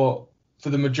glasses, but for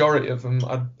the majority of them,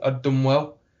 I'd done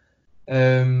well.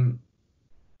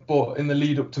 But in the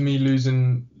lead up to me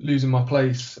losing my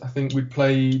place, I think we'd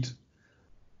played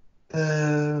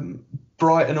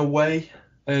Brighton away,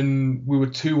 and we were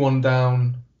 2-1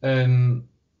 down, and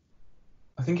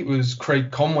I think it was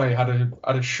Craig Conway had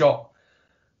a shot,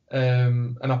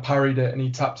 and I parried it, and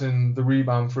he tapped in the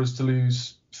rebound for us to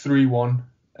lose 3-1.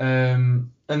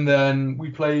 And then we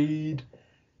played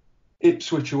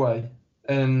Ipswich away,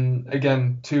 and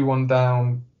again 2-1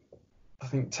 down. I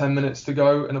think 10 minutes to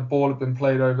go, and a ball had been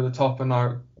played over the top, and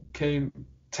I came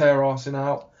tear-arsing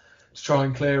out to try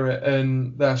and clear it,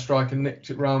 and their striker nicked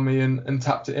it round me and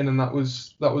tapped it in, and that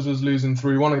was us losing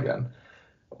 3-1 again.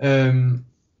 And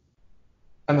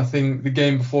I think the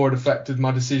game before had affected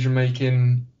my decision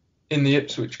making in the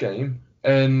Ipswich game.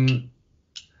 And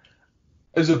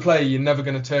as a player, you're never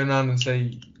going to turn around and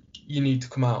say you need to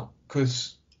come out,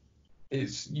 because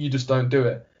you just don't do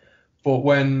it. But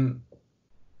when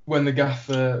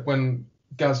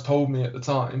Gaz told me at the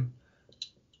time,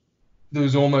 there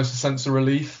was almost a sense of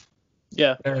relief.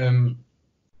 Yeah.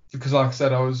 Because like I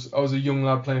said, I was a young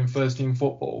lad playing first team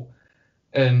football,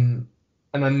 and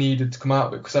I needed to come out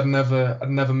of it, because I'd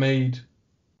never made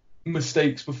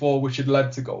mistakes before which had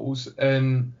led to goals.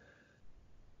 And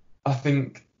I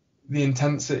think the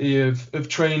intensity of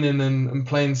training and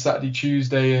playing Saturday,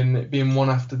 Tuesday, and it being one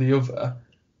after the other,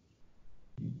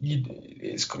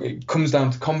 it comes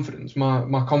down to confidence.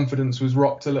 My confidence was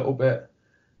rocked a little bit,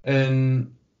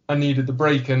 and I needed the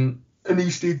break. And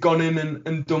Eastie had gone in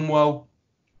and done well,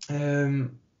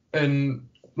 and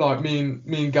like me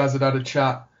and Gaz had a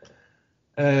chat,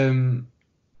 and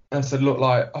I said, look,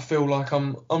 like I feel like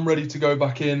I'm ready to go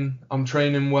back in. I'm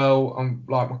training well. I'm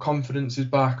like, my confidence is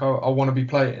back. I want to be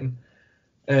playing.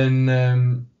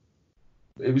 And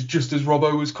it was just as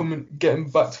Robbo was getting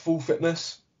back to full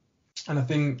fitness. And I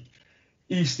think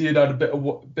Eastie had a bit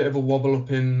of a wobble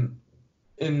up in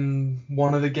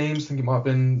one of the games. I think it might have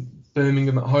been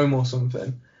Birmingham at home or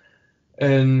something.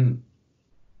 And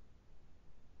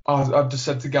I just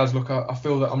said to Gaz, look, I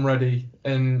feel that I'm ready.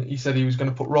 And he said he was going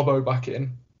to put Robbo back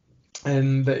in,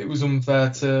 and that it was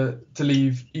unfair to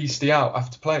leave Eastie out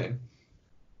after playing.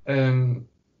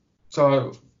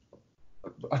 So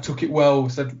I took it well,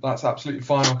 said that's absolutely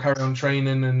fine. I'll carry on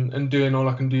training and doing all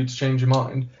I can do to change your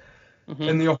mind. Mm-hmm.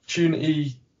 And the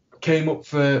opportunity came up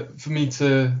for me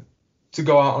to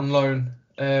go out on loan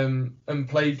and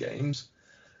play games.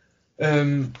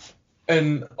 And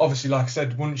obviously, like I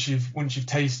said, once you've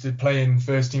tasted playing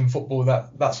first team football,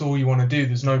 that's all you want to do.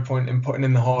 There's no point in putting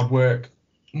in the hard work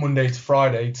Monday to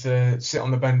Friday to sit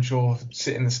on the bench or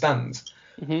sit in the stands.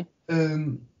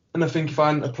 Mm-hmm. And I think if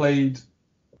I hadn't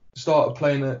started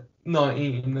playing at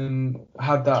 19 and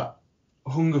had that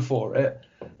hunger for it,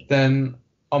 then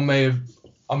I may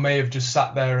have just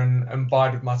sat there and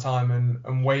bided my time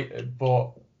and waited.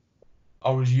 But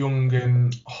I was young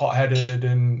and hot-headed,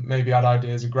 and maybe had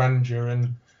ideas of grandeur,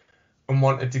 and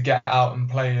wanted to get out and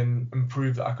play and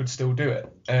prove that I could still do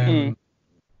it.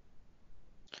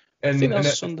 I think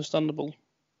that's understandable.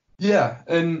 Yeah,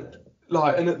 and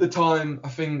at the time, I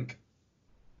think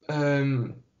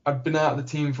I'd been out of the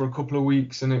team for a couple of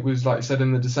weeks, and it was, like I said,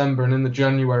 in the December, and in the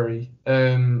January,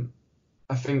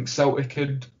 I think Celtic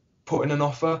had put in an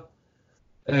offer,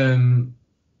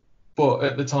 but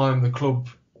at the time the club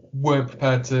weren't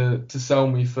prepared to sell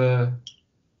me for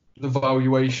the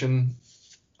valuation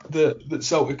that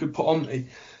Celtic had put on me.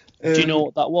 Do you know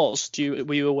what that was?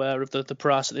 Were you aware of the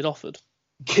price that they'd offered?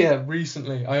 Yeah,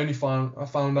 recently. I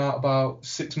found out about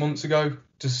 6 months ago,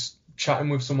 just chatting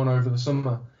with someone over the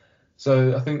summer.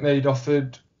 So I think they'd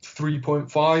offered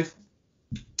 3.5,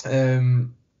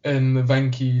 and the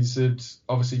Venkies had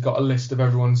obviously got a list of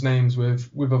everyone's names with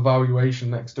a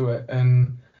valuation next to it,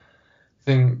 and I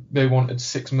think they wanted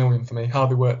 6 million for me. How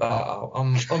they worked that out,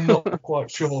 I'm not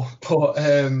quite sure. But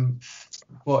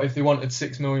if they wanted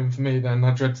 6 million for me, then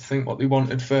I dread to think what they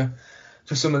wanted for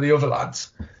some of the other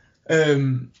lads.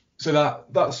 So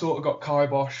that sort of got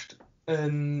kiboshed,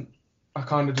 and I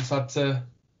kind of just had to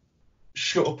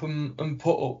shut up and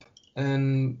put up,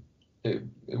 and it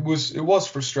was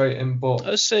frustrating. But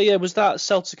I say, yeah, was that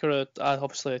Celtic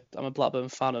obviously I'm a Blackburn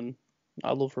fan and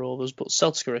I love Rovers, but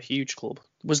Celtic are a huge club.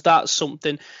 Was that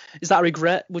something? Is that a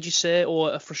regret, would you say,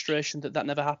 or a frustration that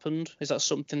never happened? Is that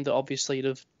something that obviously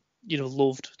you'd have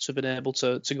loved to have been able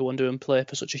to go and do and play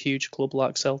for such a huge club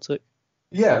like Celtic?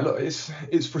 Yeah, look,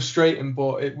 it's frustrating,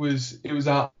 but it was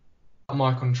out of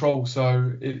my control.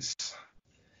 So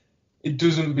it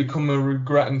doesn't become a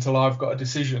regret until I've got a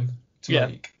decision to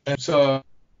make. And so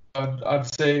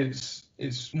I'd say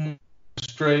it's more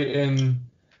frustrating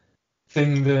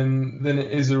thing than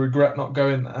it is a regret not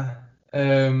going there.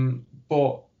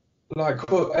 But like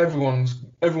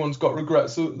everyone's got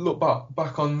regrets. So look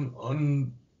back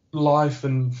on life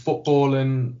and football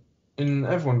and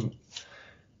everyone.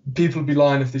 People would be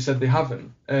lying if they said they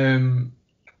haven't.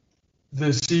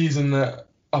 The season that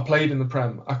I played in the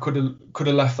Prem, I could have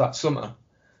left that summer,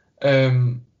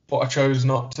 but I chose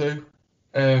not to.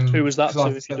 Who was that to,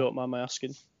 if you don't mind my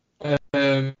asking?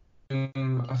 I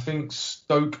think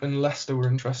Stoke and Leicester were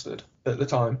interested at the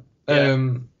time. Yeah.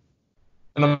 And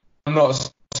I'm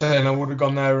not saying I would have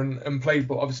gone there and played,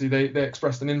 but obviously they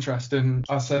expressed an interest, and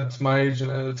I said to my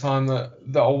agent at the time that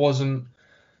I wasn't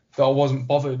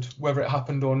bothered whether it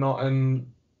happened or not,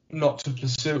 and not to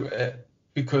pursue it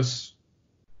because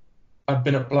I'd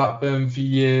been at Blackburn for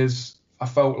years. I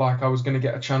felt like I was going to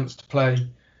get a chance to play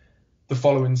the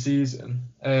following season,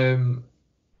 and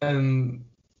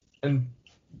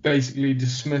basically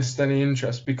dismissed any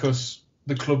interest because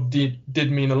the club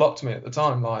did mean a lot to me at the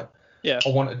time. Like, I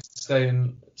wanted to stay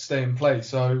and play.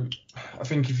 So I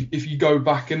think if you go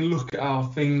back and look at how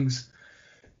things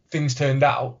turned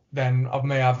out, then I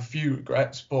may have a few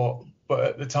regrets, but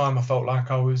at the time I felt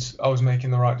like I was making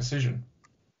the right decision.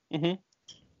 Mhm.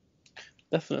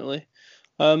 Definitely.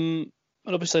 And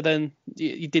obviously then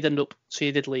you did end up, so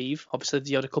you did leave. Obviously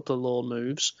you had a couple of loan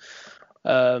moves.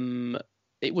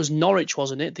 It was Norwich,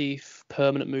 wasn't it? The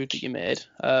permanent move that you made.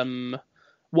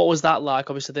 What was that like?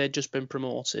 Obviously they'd just been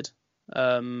promoted.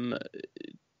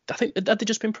 I think, had they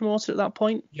just been promoted at that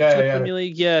point? To the Premier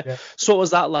League? Yeah. So what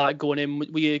was that like going in?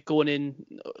 Were you going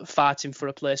in fighting for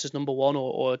a place as number one,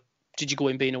 or did you go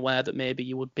in being aware that maybe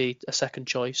you would be a second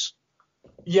choice?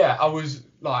 Yeah, I was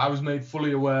made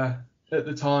fully aware at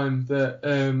the time that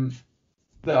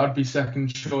I'd be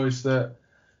second choice. That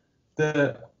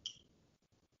there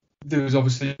was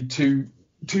obviously two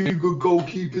good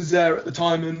goalkeepers there at the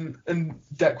time, and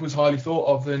Deck was highly thought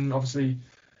of, and obviously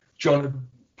John had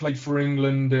played for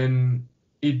England and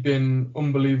he'd been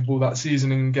unbelievable that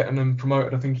season in getting them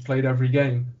promoted. I think he played every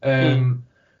game.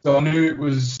 So I knew it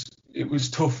was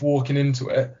tough walking into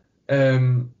it,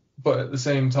 but at the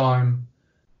same time,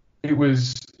 it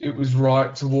was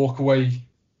right to walk away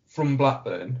from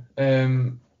Blackburn,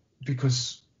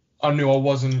 because I knew I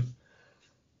wasn't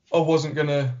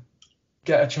gonna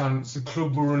get a chance. The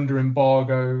club were under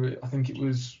embargo. I think it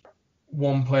was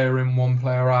one player in, one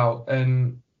player out,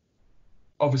 and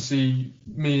obviously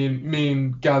me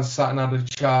and Gaz sat and had a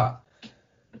chat.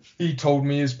 He told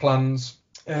me his plans,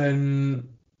 and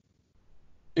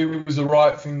it was the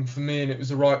right thing for me, and it was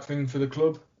the right thing for the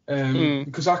club.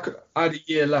 Because I had a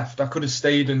year left. I could have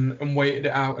stayed and waited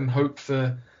it out and hoped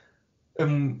for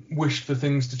and wished for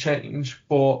things to change,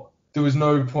 but there was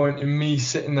no point in me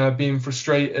sitting there being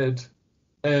frustrated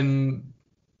and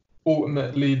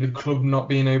ultimately the club not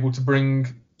being able to bring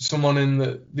someone in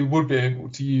that they would be able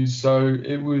to use. So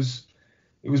it was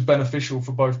beneficial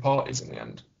for both parties in the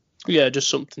end. Yeah, just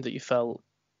something that you felt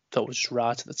was just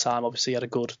right at the time. Obviously, you had a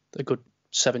good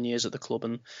 7 years at the club,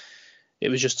 and it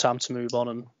was just time to move on.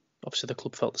 And obviously, the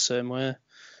club felt the same way.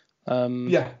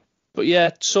 But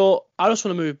yeah, so I just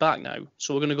want to move back now.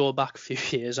 So we're going to go back a few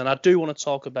years, and I do want to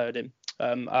talk about him.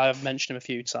 I've mentioned him a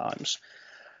few times.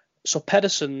 So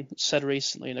Pedersen said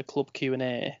recently in a club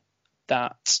Q&A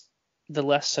that the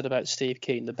less said about Steve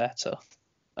Kean, the better.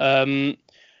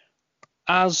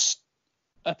 As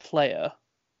a player,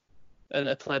 and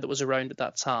a player that was around at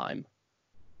that time,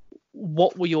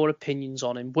 what were your opinions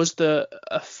on him? Was there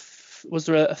a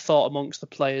thought amongst the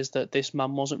players that this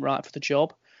man wasn't right for the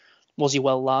job? Was he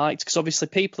well liked? Because obviously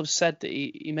people have said that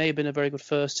he may have been a very good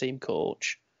first team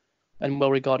coach and well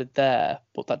regarded there,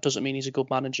 but that doesn't mean he's a good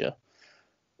manager.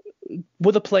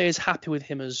 Were the players happy with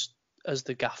him as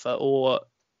the gaffer, or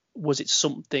was it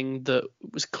something that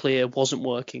was clear wasn't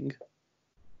working?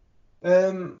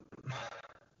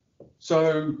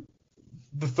 So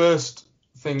the first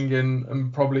thing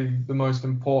and probably the most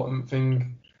important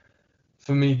thing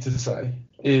for me to say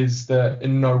is that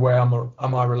in no way am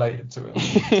I related to him.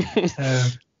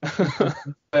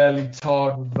 Barely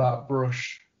tarred with that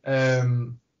brush.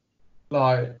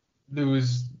 Like there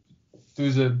was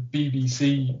a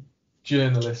BBC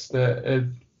journalist that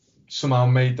had somehow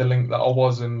made the link that I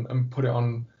was and put it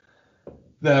on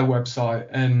their website,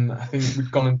 and I think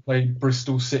we'd gone and played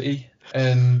Bristol City,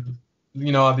 and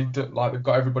you know they've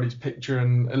got everybody's picture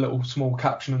and a little small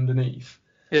caption underneath.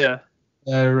 Yeah.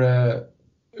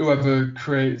 Whoever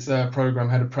creates their program,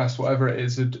 head of press, whatever it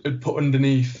is, had put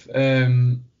underneath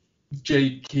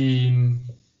Jake Kean,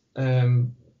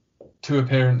 2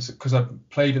 appearances, because I'd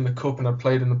played in the Cup and I'd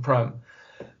played in the Prem.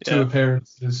 2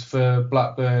 appearances for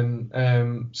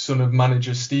Blackburn, son of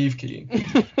manager Steve Kean.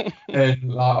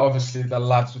 And like obviously the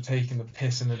lads were taking the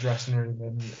piss in the dressing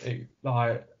room, and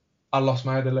I lost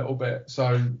my head a little bit.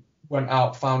 So went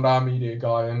out, found our media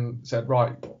guy, and said,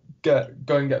 right, go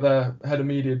and get the head of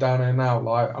media down here now.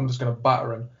 Like I'm just gonna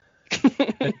batter him.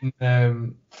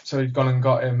 And, so he'd gone and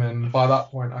got him, and by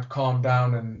that point I'd calmed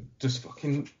down and just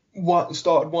fucking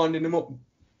started winding him up,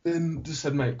 and just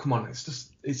said, mate, come on, it's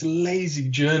lazy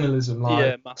journalism. Like,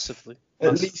 yeah, massively.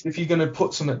 At least if you're going to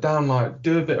put something down, like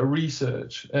do a bit of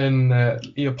research. And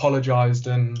he apologised,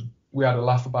 and we had a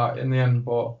laugh about it in the end.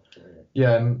 But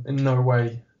yeah, in no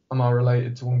way am I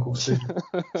related to Uncle Steve.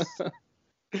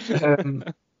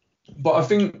 But I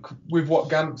think with what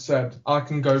Gant said, I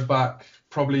can go back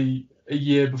probably a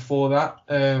year before that,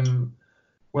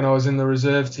 when I was in the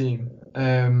reserve team.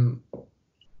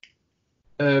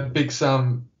 Big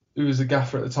Sam, who was a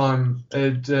gaffer at the time,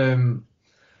 had I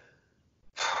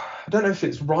don't know if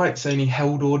it's right saying he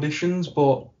held auditions,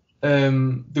 but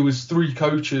there was 3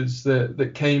 coaches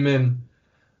that came in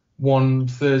one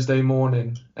Thursday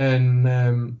morning,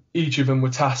 and each of them were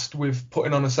tasked with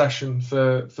putting on a session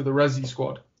for the Resi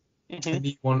squad. Mm-hmm. And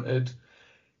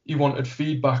he wanted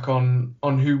feedback on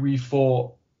who we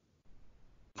thought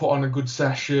put on a good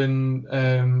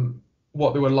session,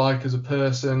 what they were like as a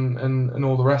person, and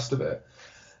all the rest of it.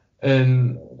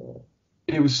 And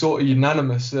it was sort of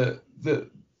unanimous that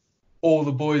all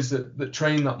the boys that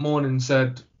trained that morning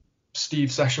said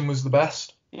Steve's session was the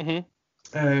best.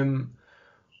 Mm-hmm.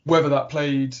 Whether that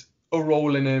played a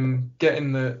role in him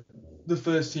getting the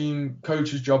first team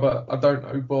coach's job, I don't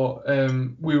know, but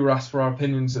we were asked for our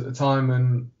opinions at the time,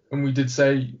 and we did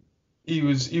say he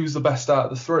was the best out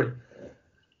of the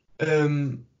 3.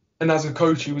 And as a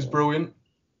coach, he was brilliant.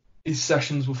 His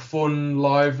sessions were fun,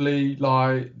 lively,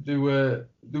 like they were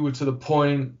to the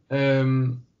point.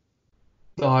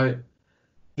 Like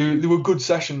they were good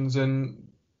sessions, and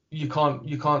you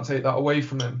can't take that away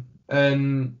from him.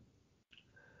 And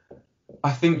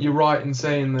I think you're right in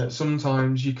saying that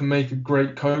sometimes you can make a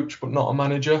great coach but not a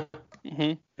manager.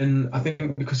 Mm-hmm. And I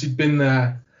think because he'd been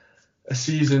there a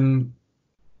season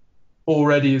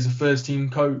already as a first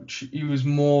team coach, he was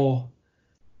more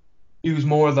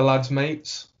of the lads'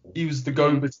 mates. He was the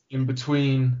go-between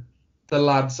between the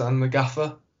lads and the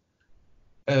gaffer.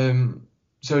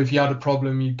 So if you had a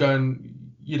problem,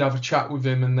 you'd have a chat with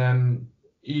him, and then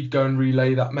he'd go and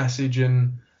relay that message.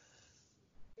 And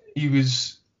he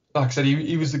was, like I said,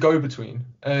 he was the go-between,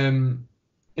 and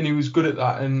he was good at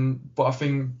that. But I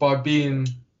think by being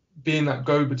that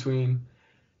go-between,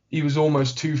 he was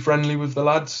almost too friendly with the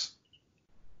lads.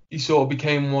 He sort of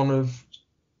became one of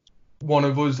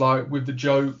us, like with the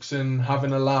jokes and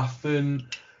having a laugh and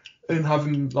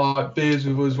having like beers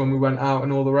with us when we went out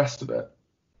and all the rest of it.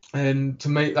 And to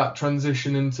make that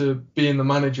transition into being the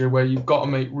manager, where you've got to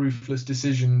make ruthless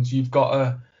decisions, you've got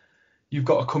to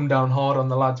come down hard on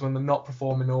the lads when they're not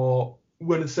performing or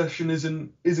when a session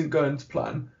isn't going to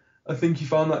plan. I think he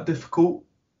found that difficult.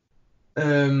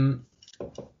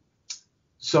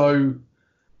 So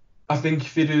I think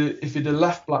if he'd have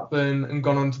left Blackburn and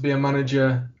gone on to be a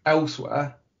manager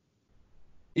elsewhere,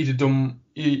 he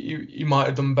might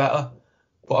have done better.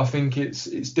 But I think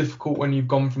it's difficult when you've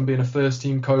gone from being a first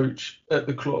team coach at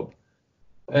the club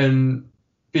and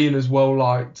being as well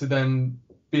liked to then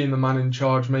being the man in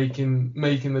charge, making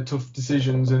the tough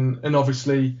decisions, and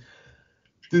obviously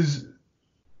there's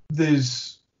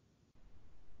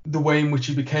the way in which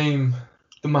he became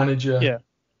the manager.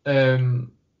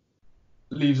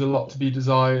 Leaves a lot to be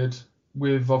desired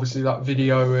with obviously that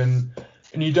video, and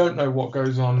you don't know what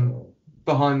goes on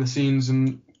behind the scenes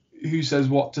and who says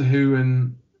what to who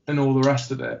and all the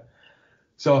rest of it.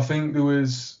 So I think there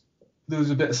was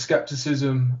a bit of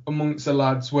skepticism amongst the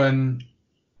lads when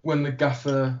the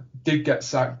gaffer did get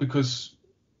sacked, because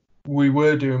we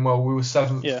were doing well. We were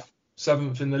seventh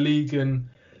in the league, and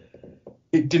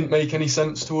it didn't make any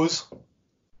sense to us.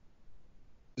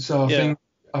 So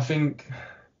I think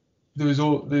there was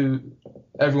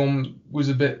everyone was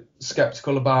a bit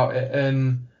skeptical about it,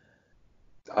 and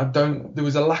there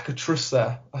was a lack of trust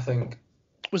there, I think.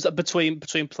 Was that between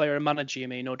player and manager, you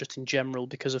mean, or just in general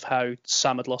because of how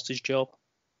Sam had lost his job?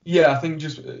 Yeah, I think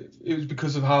just it was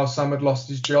because of how Sam had lost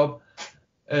his job,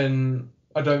 and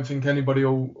I don't think anybody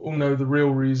will know the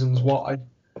real reasons why.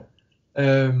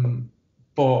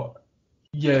 But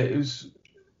yeah, it was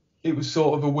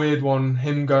sort of a weird one,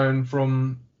 him going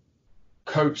from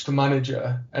coach to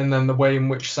manager, and then the way in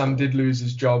which Sam did lose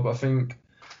his job. I think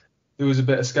there was a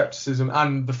bit of skepticism,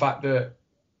 and the fact that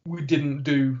we didn't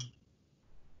do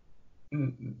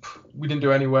we didn't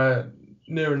do anywhere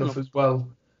near enough as well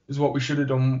as what we should have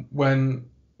done when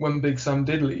Big Sam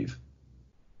did leave.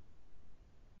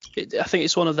 I think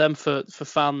it's one of them for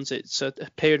fans. It's a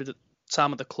period of the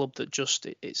time of the club that just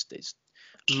it's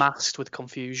masked with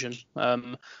confusion.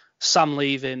 Sam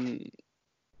leaving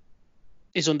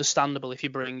is understandable if you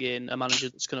bring in a manager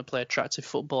that's going to play attractive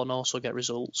football and also get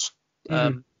results.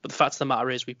 But the fact of the matter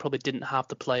is, we probably didn't have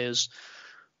the players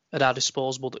at our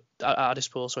disposal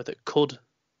that could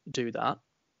do that.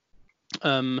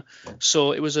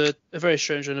 So it was a very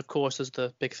strange, and of course there's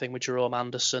the big thing with Jerome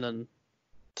Anderson and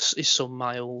his son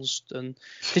Miles. And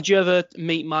did you ever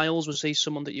meet Miles? Was he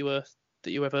someone that you were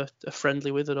ever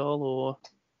friendly with at all, or?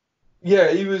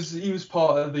 Yeah, he was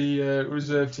part of the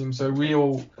reserve team. So we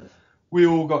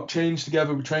all got changed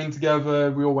together. We trained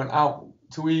together. We all went out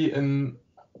to eat and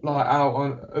like out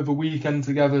of a weekend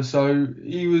together. So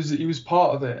he was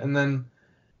part of it. And then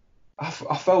I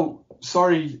felt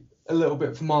sorry a little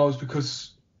bit for Miles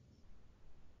because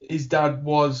his dad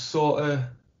was sort of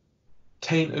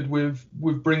tainted with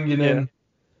bringing in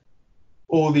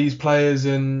all these players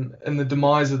and the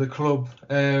demise of the club.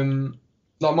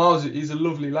 Like Miles, he's a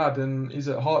lovely lad and he's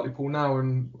at Hartlepool now,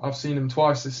 and I've seen him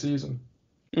twice this season.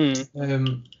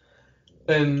 And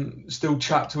still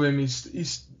chat to him.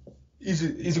 He's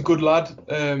a good lad,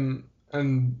 and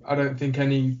I don't think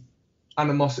any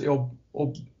animosity or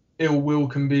ill will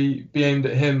can be aimed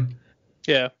at him.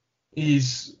 Yeah,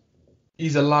 he's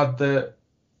a lad that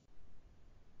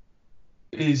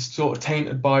is sort of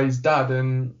tainted by his dad,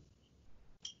 and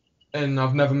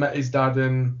I've never met his dad,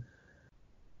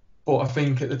 but I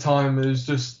think at the time it was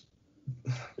just,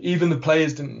 even the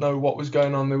players didn't know what was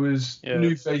going on. There was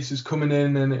new faces coming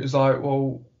in, and it was like,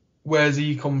 well, where's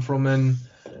he come from? And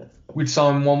we'd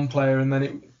sign one player, and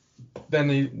then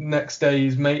the next day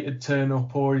his mate would turn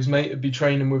up, or his mate would be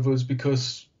training with us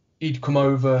because he'd come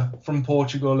over from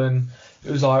Portugal, and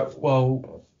it was like,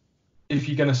 well, if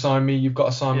you're going to sign me, you've got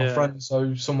to sign my friend,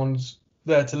 so someone's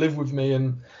there to live with me.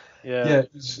 And it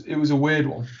was a weird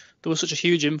one. There was such a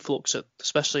huge influx,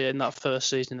 especially in that first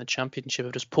season in the Championship,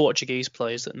 of just Portuguese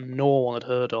players that no one had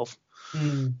heard of.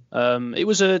 It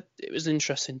was an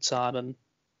interesting time, and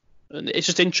it's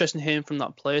just interesting hearing from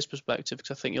that player's perspective,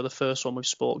 because I think you're the first one we've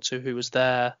spoke to who was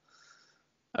there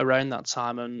around that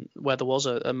time and where there was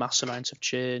a mass amount of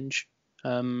change.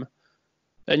 And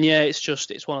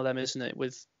it's one of them, isn't it?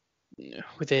 With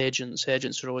agents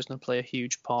are always going to play a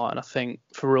huge part, and I think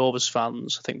for Rovers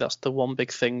fans, I think that's the one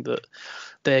big thing that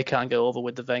they can't get over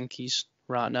with the Venky's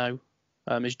right now,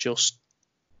 is just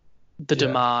the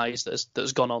demise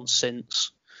that's gone on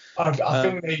since. I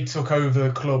think they took over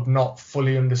the club not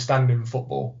fully understanding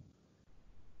football.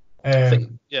 The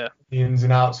ins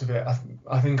and outs of it.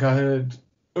 I think I heard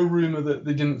a rumour that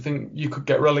they didn't think you could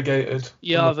get relegated.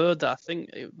 Yeah, I've heard that. I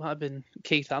think it might have been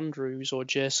Keith Andrews or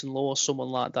Jason Law, someone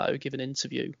like that, who gave an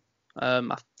interview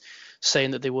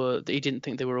saying that he didn't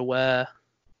think they were aware.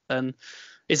 And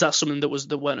is that something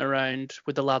that went around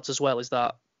with the lads as well? Is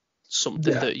that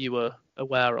something that you were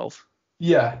aware of?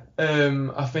 Yeah,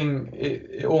 I think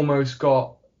it almost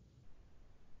got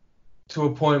to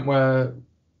a point where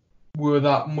we were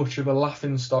that much of a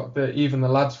laughing stock that even the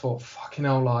lads thought, fucking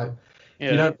hell, like,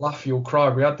 you don't laugh, you'll cry.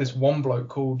 We had this one bloke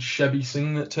called SHEBBY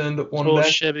SINGH that turned up one day.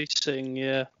 SHEBBY SINGH,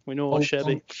 yeah. We know old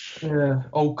SHEBBY.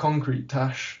 Old concrete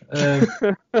tash.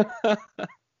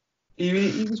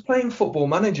 He was playing Football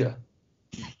Manager.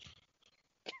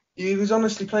 He was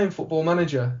honestly playing Football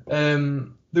Manager.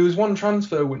 There was one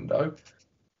transfer window.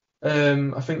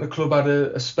 I think the club had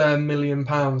a spare £1 million,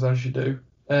 as you do.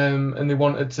 And they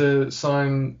wanted to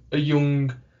sign a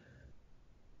young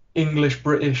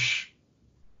English-British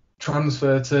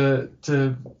transfer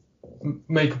to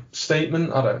make a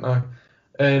statement. I don't know.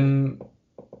 And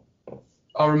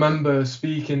I remember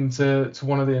speaking to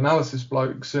one of the analysis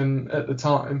blokes, and at the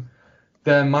time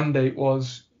their mandate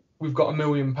was, we've got £1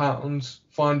 million,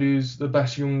 find who's the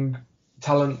best young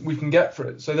talent we can get for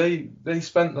it. So they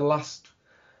spent the last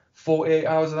 48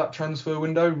 hours of that transfer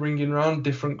window ringing around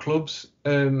different clubs,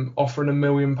 offering £1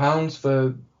 million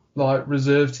for like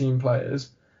reserve team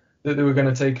players that they were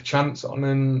going to take a chance on.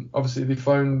 And obviously they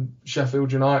phoned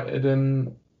Sheffield United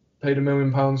and paid £1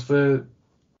 million for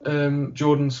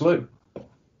Jordan Slew.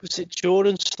 Was it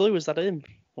Jordan Slew? Was that him?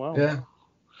 Wow. Yeah.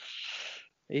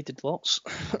 He did lots.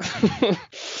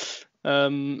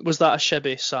 Was that a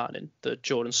SHEBBY signing, the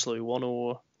Jordan Slew one,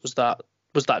 or was that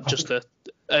just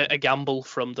a gamble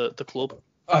from the club?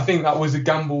 I think that was a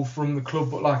gamble from the club,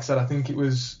 but like I said, I think it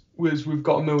was we've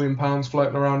got £1 million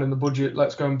floating around in the budget.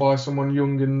 Let's go and buy someone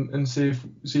young and see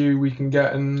who we can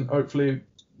get, and hopefully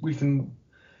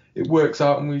it works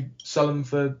out and we sell them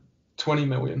for 20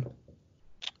 million.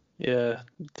 Yeah,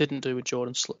 didn't do with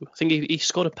Jordan Slew. I think he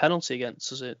scored a penalty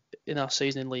against us in our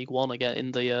season in League One again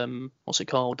in the what's it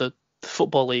called, the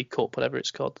Football League Cup, whatever it's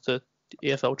called, the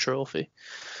EFL Trophy.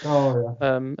 Oh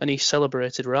yeah. And he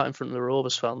celebrated right in front of the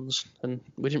Rovers fans, and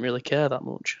we didn't really care that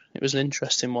much. It was an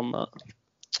interesting one, that.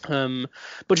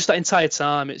 But just that entire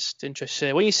time, it's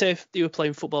interesting. When you say if you were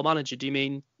playing Football Manager, do you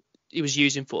mean he was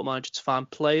using Football Manager to find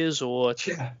players, or?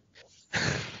 Yeah.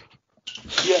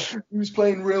 Yeah, he was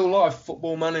playing real life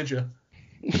Football Manager.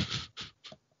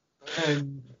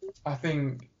 And I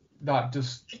think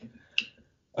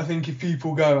if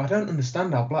people go, I don't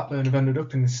understand how Blackburn have ended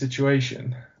up in this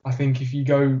situation. I think if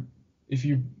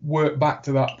you work back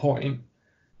to that point,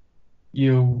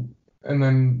 and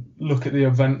then look at the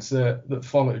events that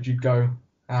followed, you'd go,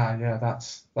 yeah,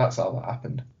 that's how that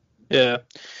happened. Yeah,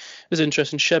 it's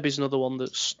interesting. Shebby's another one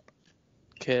that's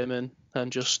came in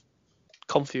and just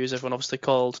confused everyone. Obviously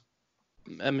called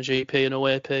MGP and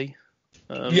OAP.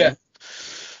 Yeah.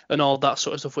 And all that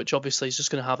sort of stuff, which obviously is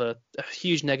just going to have a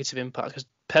huge negative impact, because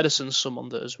Pedersen's someone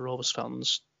that, as Rovers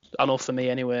fans, I know for me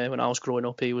anyway, when I was growing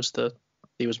up, he was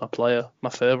my player, my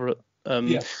favourite.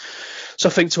 So I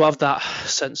think to have that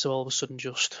sense of all of a sudden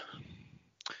just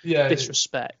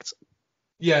disrespect.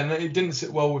 And it didn't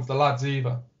sit well with the lads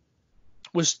either.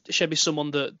 Was Shebby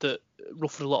someone that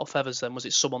ruffled a lot of feathers then? Was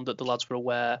it someone that the lads were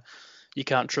aware you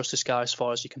can't trust this guy as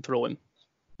far as you can throw him?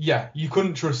 Yeah, you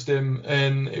couldn't trust him,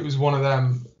 and it was one of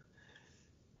them,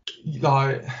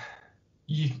 like,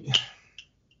 you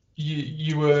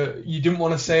didn't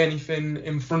want to say anything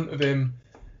in front of him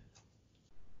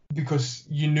because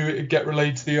you knew it'd get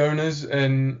relayed to the owners,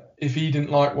 and if he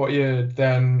didn't like what he heard,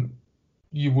 then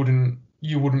you wouldn't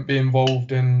be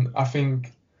involved. And I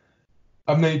think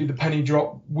maybe the penny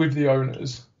dropped with the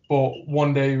owners, but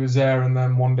one day he was there and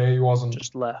then one day he wasn't.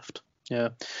 Just left. Yeah,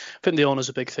 I think the owner's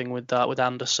a big thing with that, with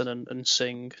Anderson and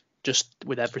Singh, just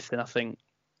with everything. I think,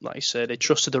 like you said, they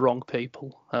trusted the wrong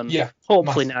people, and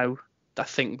hopefully now, I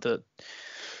think that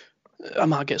I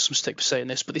might get some stick for saying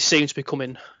this, but they seem to be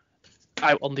coming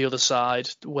out on the other side,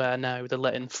 where now they're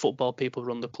letting football people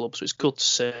run the club, so it's good to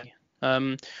see.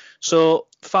 So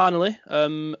finally,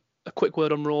 a quick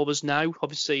word on Rovers now.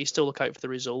 Obviously, you still look out for the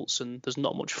results, and there's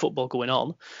not much football going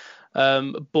on.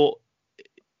 But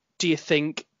do you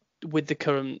think, with the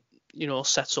current,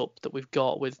 setup that we've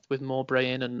got with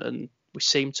Mowbray and we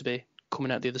seem to be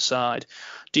coming out the other side,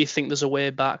 do you think there's a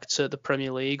way back to the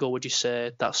Premier League, or would you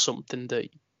say that's something that,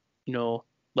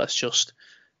 let's just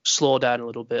slow down a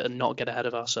little bit and not get ahead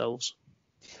of ourselves?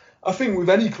 I think with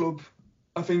any club,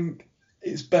 I think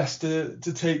it's best to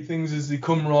take things as they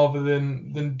come rather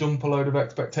than dump a load of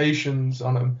expectations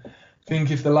on them. I think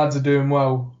if the lads are doing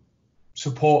well,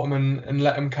 support them and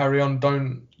let them carry on.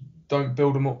 Don't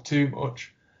build them up too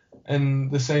much.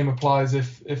 And the same applies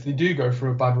if they do go for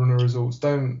a bad run of results.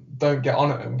 Don't get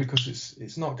on at them, because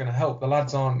it's not going to help. The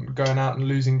lads aren't going out and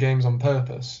losing games on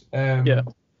purpose.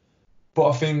 But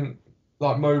I think,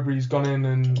 like, Mowbray's gone in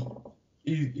and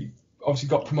he obviously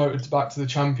got promoted back to the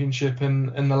Championship,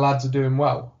 and the lads are doing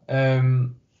well.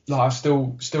 I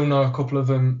still know a couple of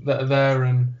them that are there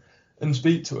and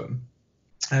speak to them,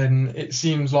 and it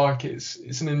seems like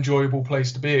it's an enjoyable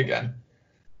place to be again.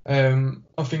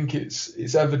 I think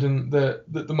it's evident that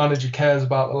the manager cares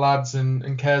about the lads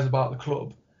and cares about the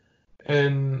club,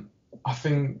 and I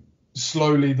think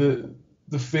slowly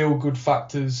the feel good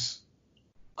factors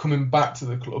coming back to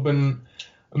the club, and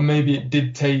maybe it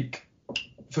did take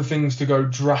for things to go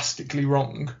drastically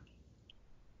wrong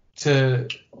for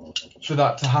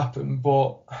that to happen.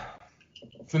 But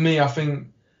for me, I think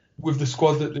with the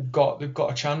squad that they've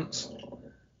got a chance,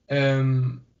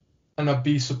 and I'd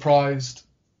be surprised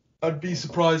if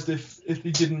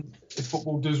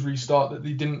football does restart, that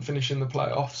they didn't finish in the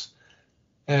playoffs.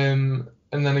 And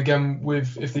then again,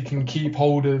 if they can keep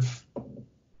hold of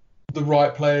the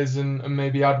right players and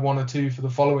maybe add one or two for the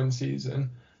following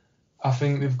season, I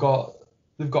think they've got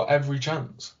every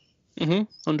chance.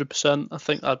 100%. I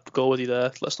think I'd go with you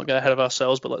there. Let's not get ahead of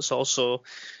ourselves, but let's also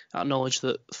acknowledge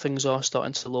that things are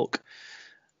starting to look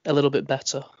a little bit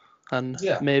better. And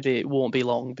maybe it won't be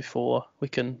long before we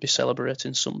can be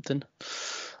celebrating something.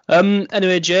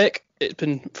 Anyway, Jake, it's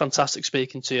been fantastic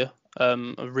speaking to you. I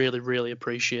really, really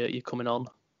appreciate you coming on.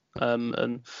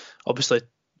 And obviously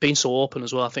being so open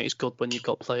as well. I think it's good when you've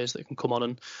got players that can come on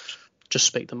and just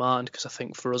speak their mind, because I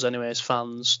think for us anyway as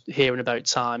fans, hearing about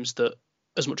times that,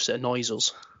 as much as it annoys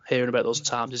us, hearing about those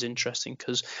times is interesting,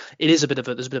 because there's a bit of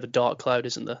a dark cloud,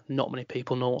 isn't there? Not many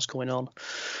people know what's going on,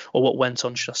 or what went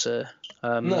on, should I say.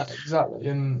 No, exactly.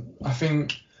 And I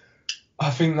think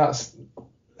that's,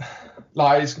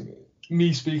 like,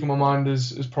 me speaking my mind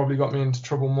has probably got me into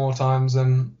trouble more times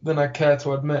than I care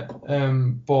to admit.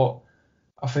 But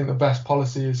I think the best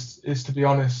policy is to be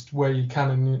honest where you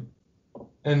can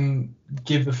and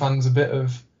give the fans a bit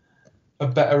of a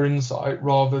better insight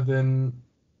rather than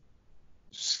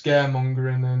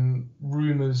scaremongering and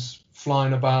rumours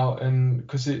flying about, and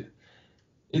because it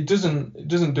doesn't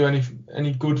do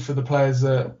any good for the players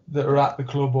that are at the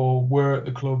club or were at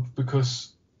the club,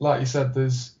 because like you said,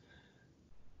 there's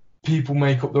people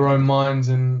make up their own minds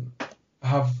and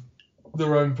have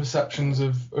their own perceptions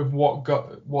of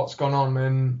what's gone on.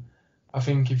 And I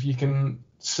think if you can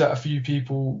set a few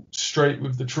people straight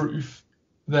with the truth,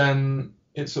 then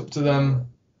it's up to them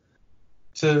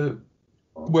to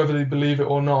whether they believe it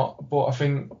or not. But I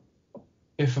think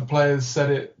if a player's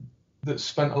said it that's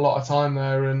spent a lot of time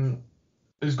there and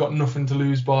has got nothing to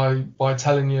lose by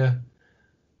telling you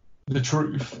the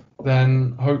truth,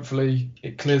 then hopefully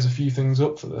it clears a few things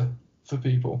up for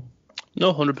people.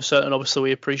 No, 100%, and obviously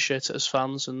we appreciate it as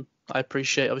fans, and I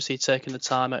appreciate obviously taking the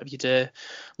time out of your day,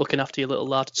 looking after your little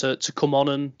lad to come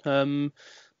on and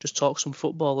just talk some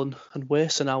football and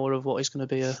waste an hour of what is going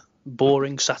to be a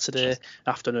boring Saturday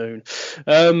afternoon.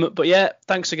 But yeah,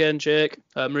 thanks again, Jake.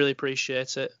 Really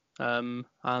appreciate it.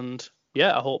 And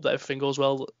yeah, I hope that everything goes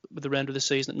well with the remainder of the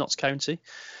season at Notts County,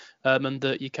 and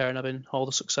that you carry on having all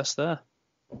the success there.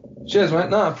 Cheers, mate.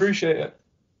 No, I appreciate it.